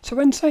everything. So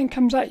when something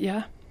comes at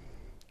you,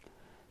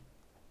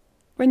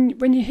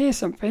 when you hear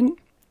something,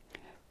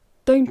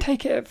 don't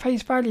take it at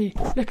face value.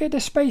 Look at the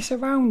space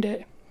around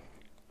it.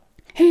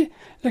 It's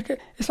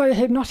like a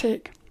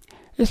hypnotic.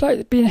 It's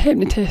like being a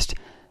hypnotist.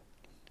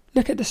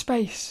 Look at the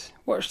space.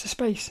 Watch the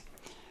space.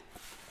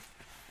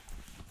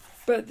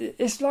 But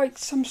it's like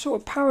some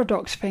sort of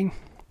paradox thing.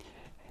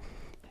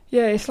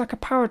 Yeah, it's like a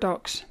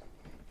paradox.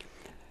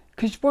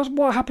 Because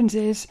what happens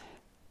is,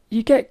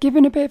 you get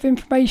given a bit of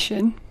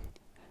information,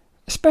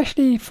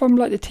 especially from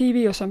like the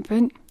TV or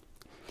something.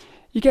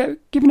 You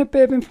get given a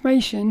bit of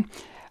information,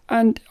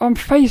 and on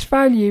face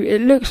value,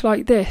 it looks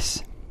like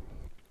this.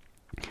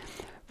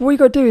 What you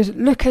got to do is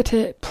look at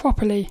it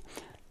properly.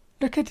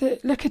 Look at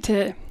it,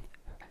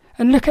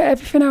 and look at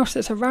everything else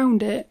that's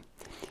around it,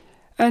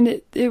 and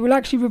it will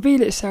actually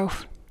reveal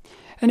itself,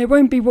 and it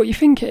won't be what you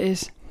think it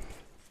is.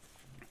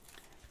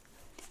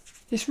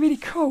 It's really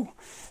cool.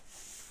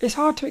 It's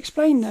hard to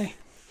explain though,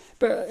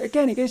 but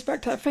again, it goes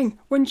back to that thing.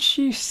 Once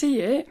you see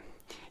it,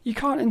 you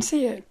can't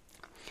unsee it,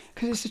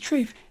 because it's the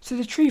truth. So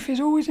the truth is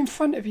always in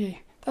front of you.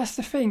 That's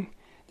the thing.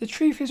 The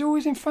truth is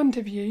always in front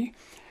of you,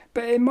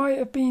 but it might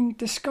have been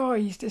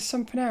disguised as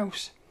something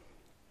else,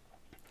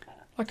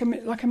 like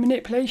a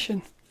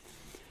manipulation.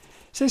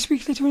 So this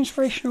week's little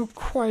inspirational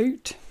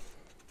quote.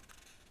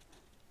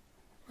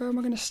 Where am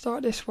I going to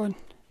start this one?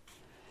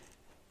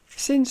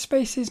 Since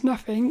space is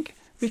nothing,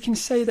 we can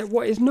say that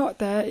what is not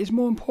there is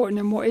more important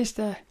than what is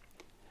there.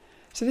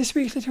 So this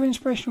week's little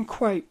inspirational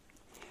quote.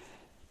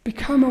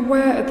 Become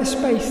aware of the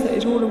space that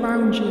is all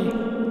around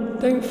you.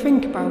 Don't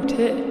think about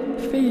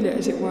it, feel it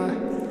as it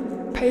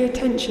were. Pay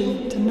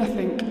attention to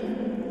nothing.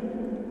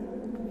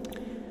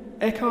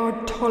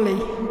 Eckhart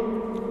Tolle.